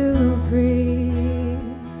began to breathe.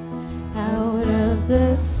 Out of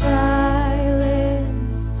the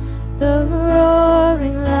silence, the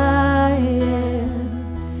roaring lion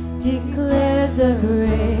declared the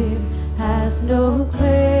grave has no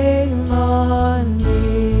claim on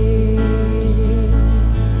me.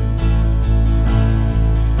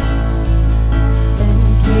 Then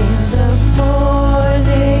came the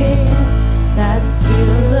morning that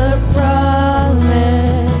sealed the promise.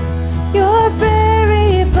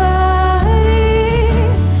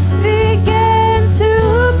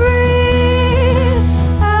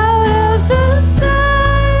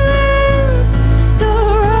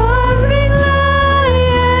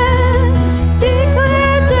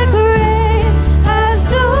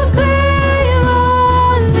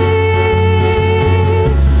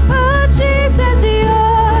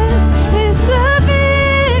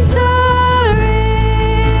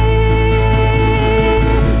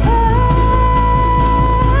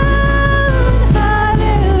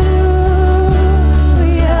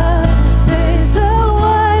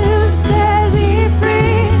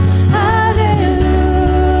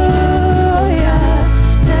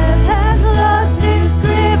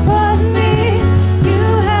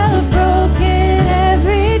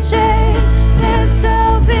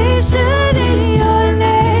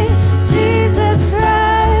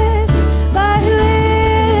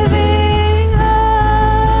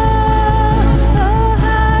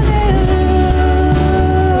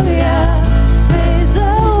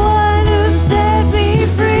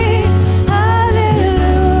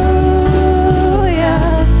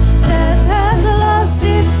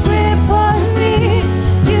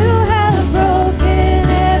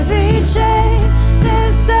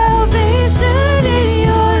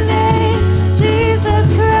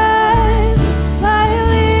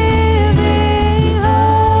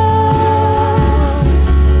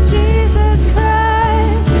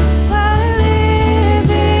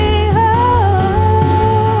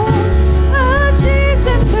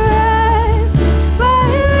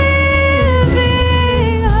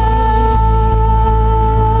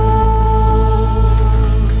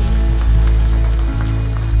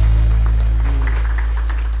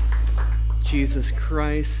 Jesus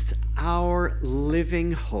Christ, our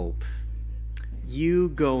living hope, you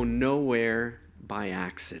go nowhere by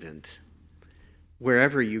accident.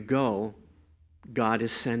 Wherever you go, God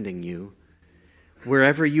is sending you.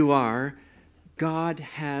 Wherever you are, God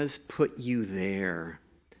has put you there.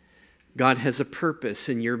 God has a purpose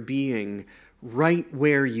in your being right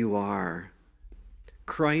where you are.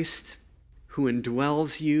 Christ, who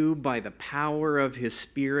indwells you by the power of his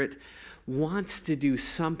Spirit, wants to do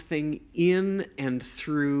something in and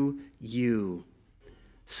through you.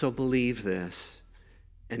 So believe this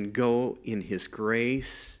and go in his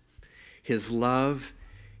grace, his love,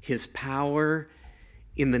 his power,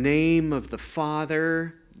 in the name of the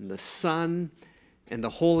Father, and the Son, and the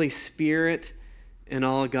Holy Spirit, and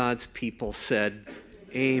all God's people said,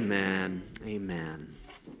 amen, amen.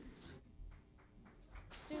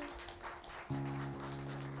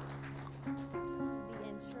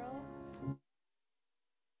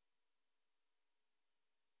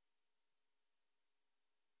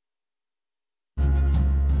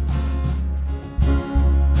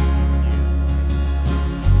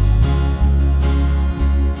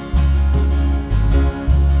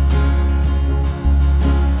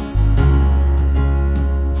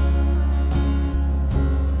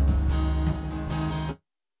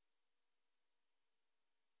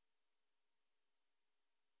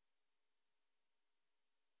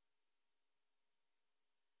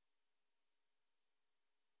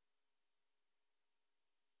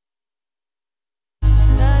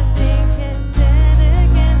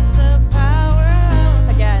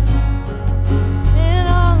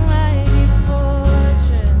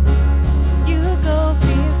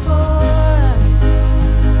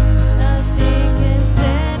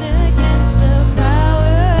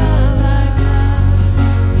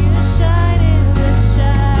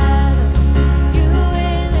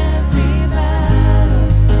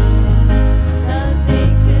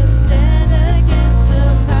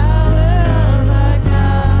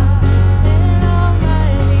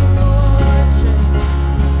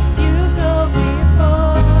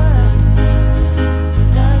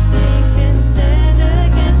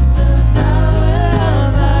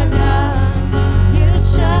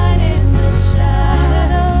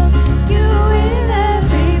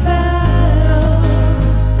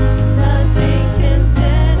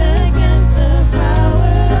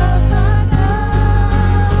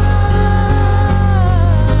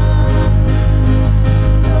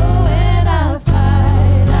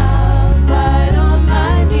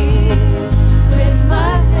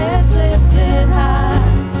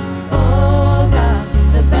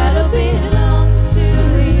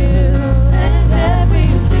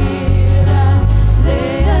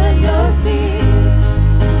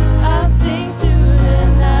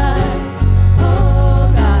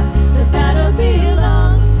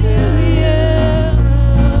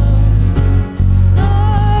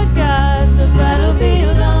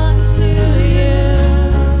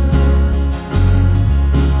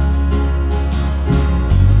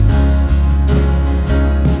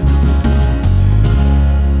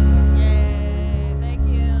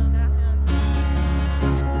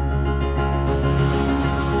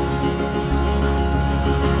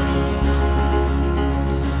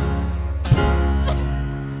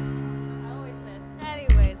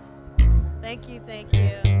 Thank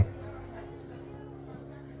you.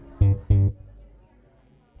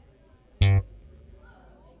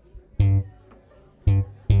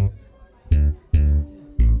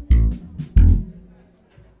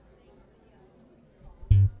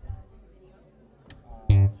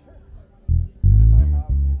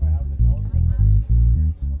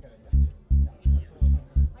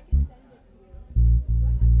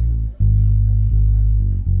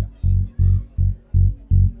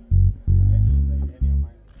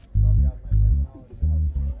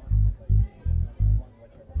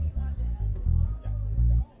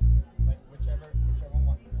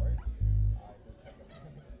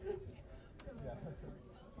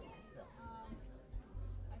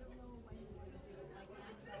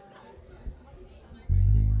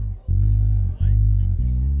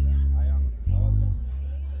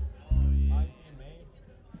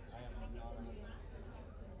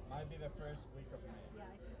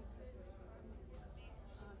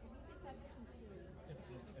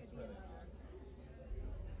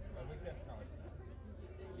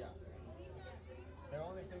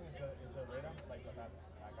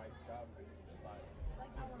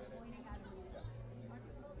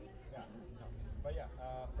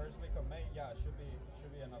 First week of May, yeah, should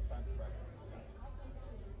be enough time to practice. Yeah.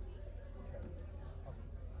 Okay. Awesome.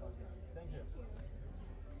 Sounds good. Thank you.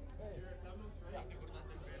 Hey. Yeah.